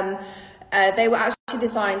 They were actually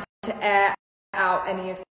designed to air out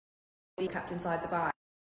any of the kept inside the bag.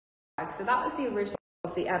 So that was the original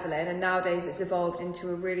of the Evelyn, and nowadays it's evolved into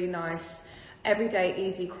a really nice, everyday,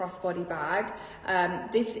 easy crossbody bag.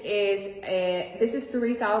 This is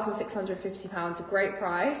 £3,650, a great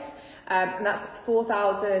price, and that's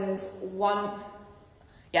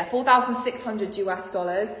 4,600 US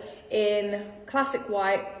dollars in classic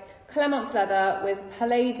white Clemence leather with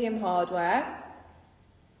palladium hardware.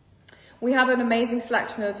 We have an amazing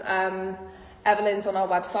selection of Evelyn's on our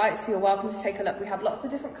website, so you're welcome to take a look. We have lots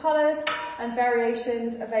of different colours and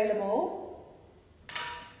variations available.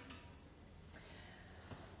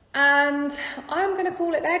 And I'm going to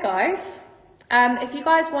call it there, guys. If you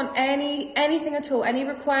guys want anything at all, any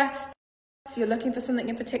requests, you're looking for something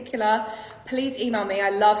in particular, please email me. I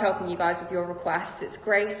love helping you guys with your requests. It's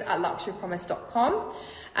grace@luxurypromise.com.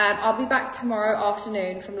 I'll be back tomorrow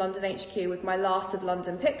afternoon from London HQ with my last of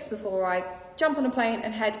London picks before I jump on a plane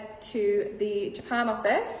and head to the Japan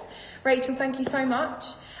office. Rachel, thank you so much.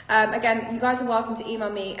 Again, you guys are welcome to email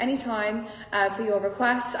me anytime for your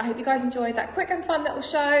requests. I hope you guys enjoyed that quick and fun little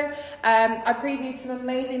show. I previewed some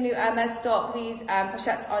amazing new Hermès stock. These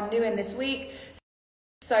pochettes are new in this week.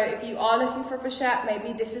 So if you are looking for a pochette,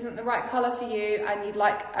 maybe this isn't the right colour for you and you'd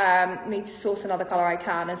like me to source another colour, I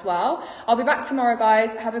can as well. I'll be back tomorrow,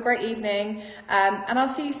 guys. Have a great evening and I'll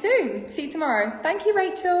see you soon. See you tomorrow. Thank you,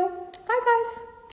 Rachel. Bye, guys.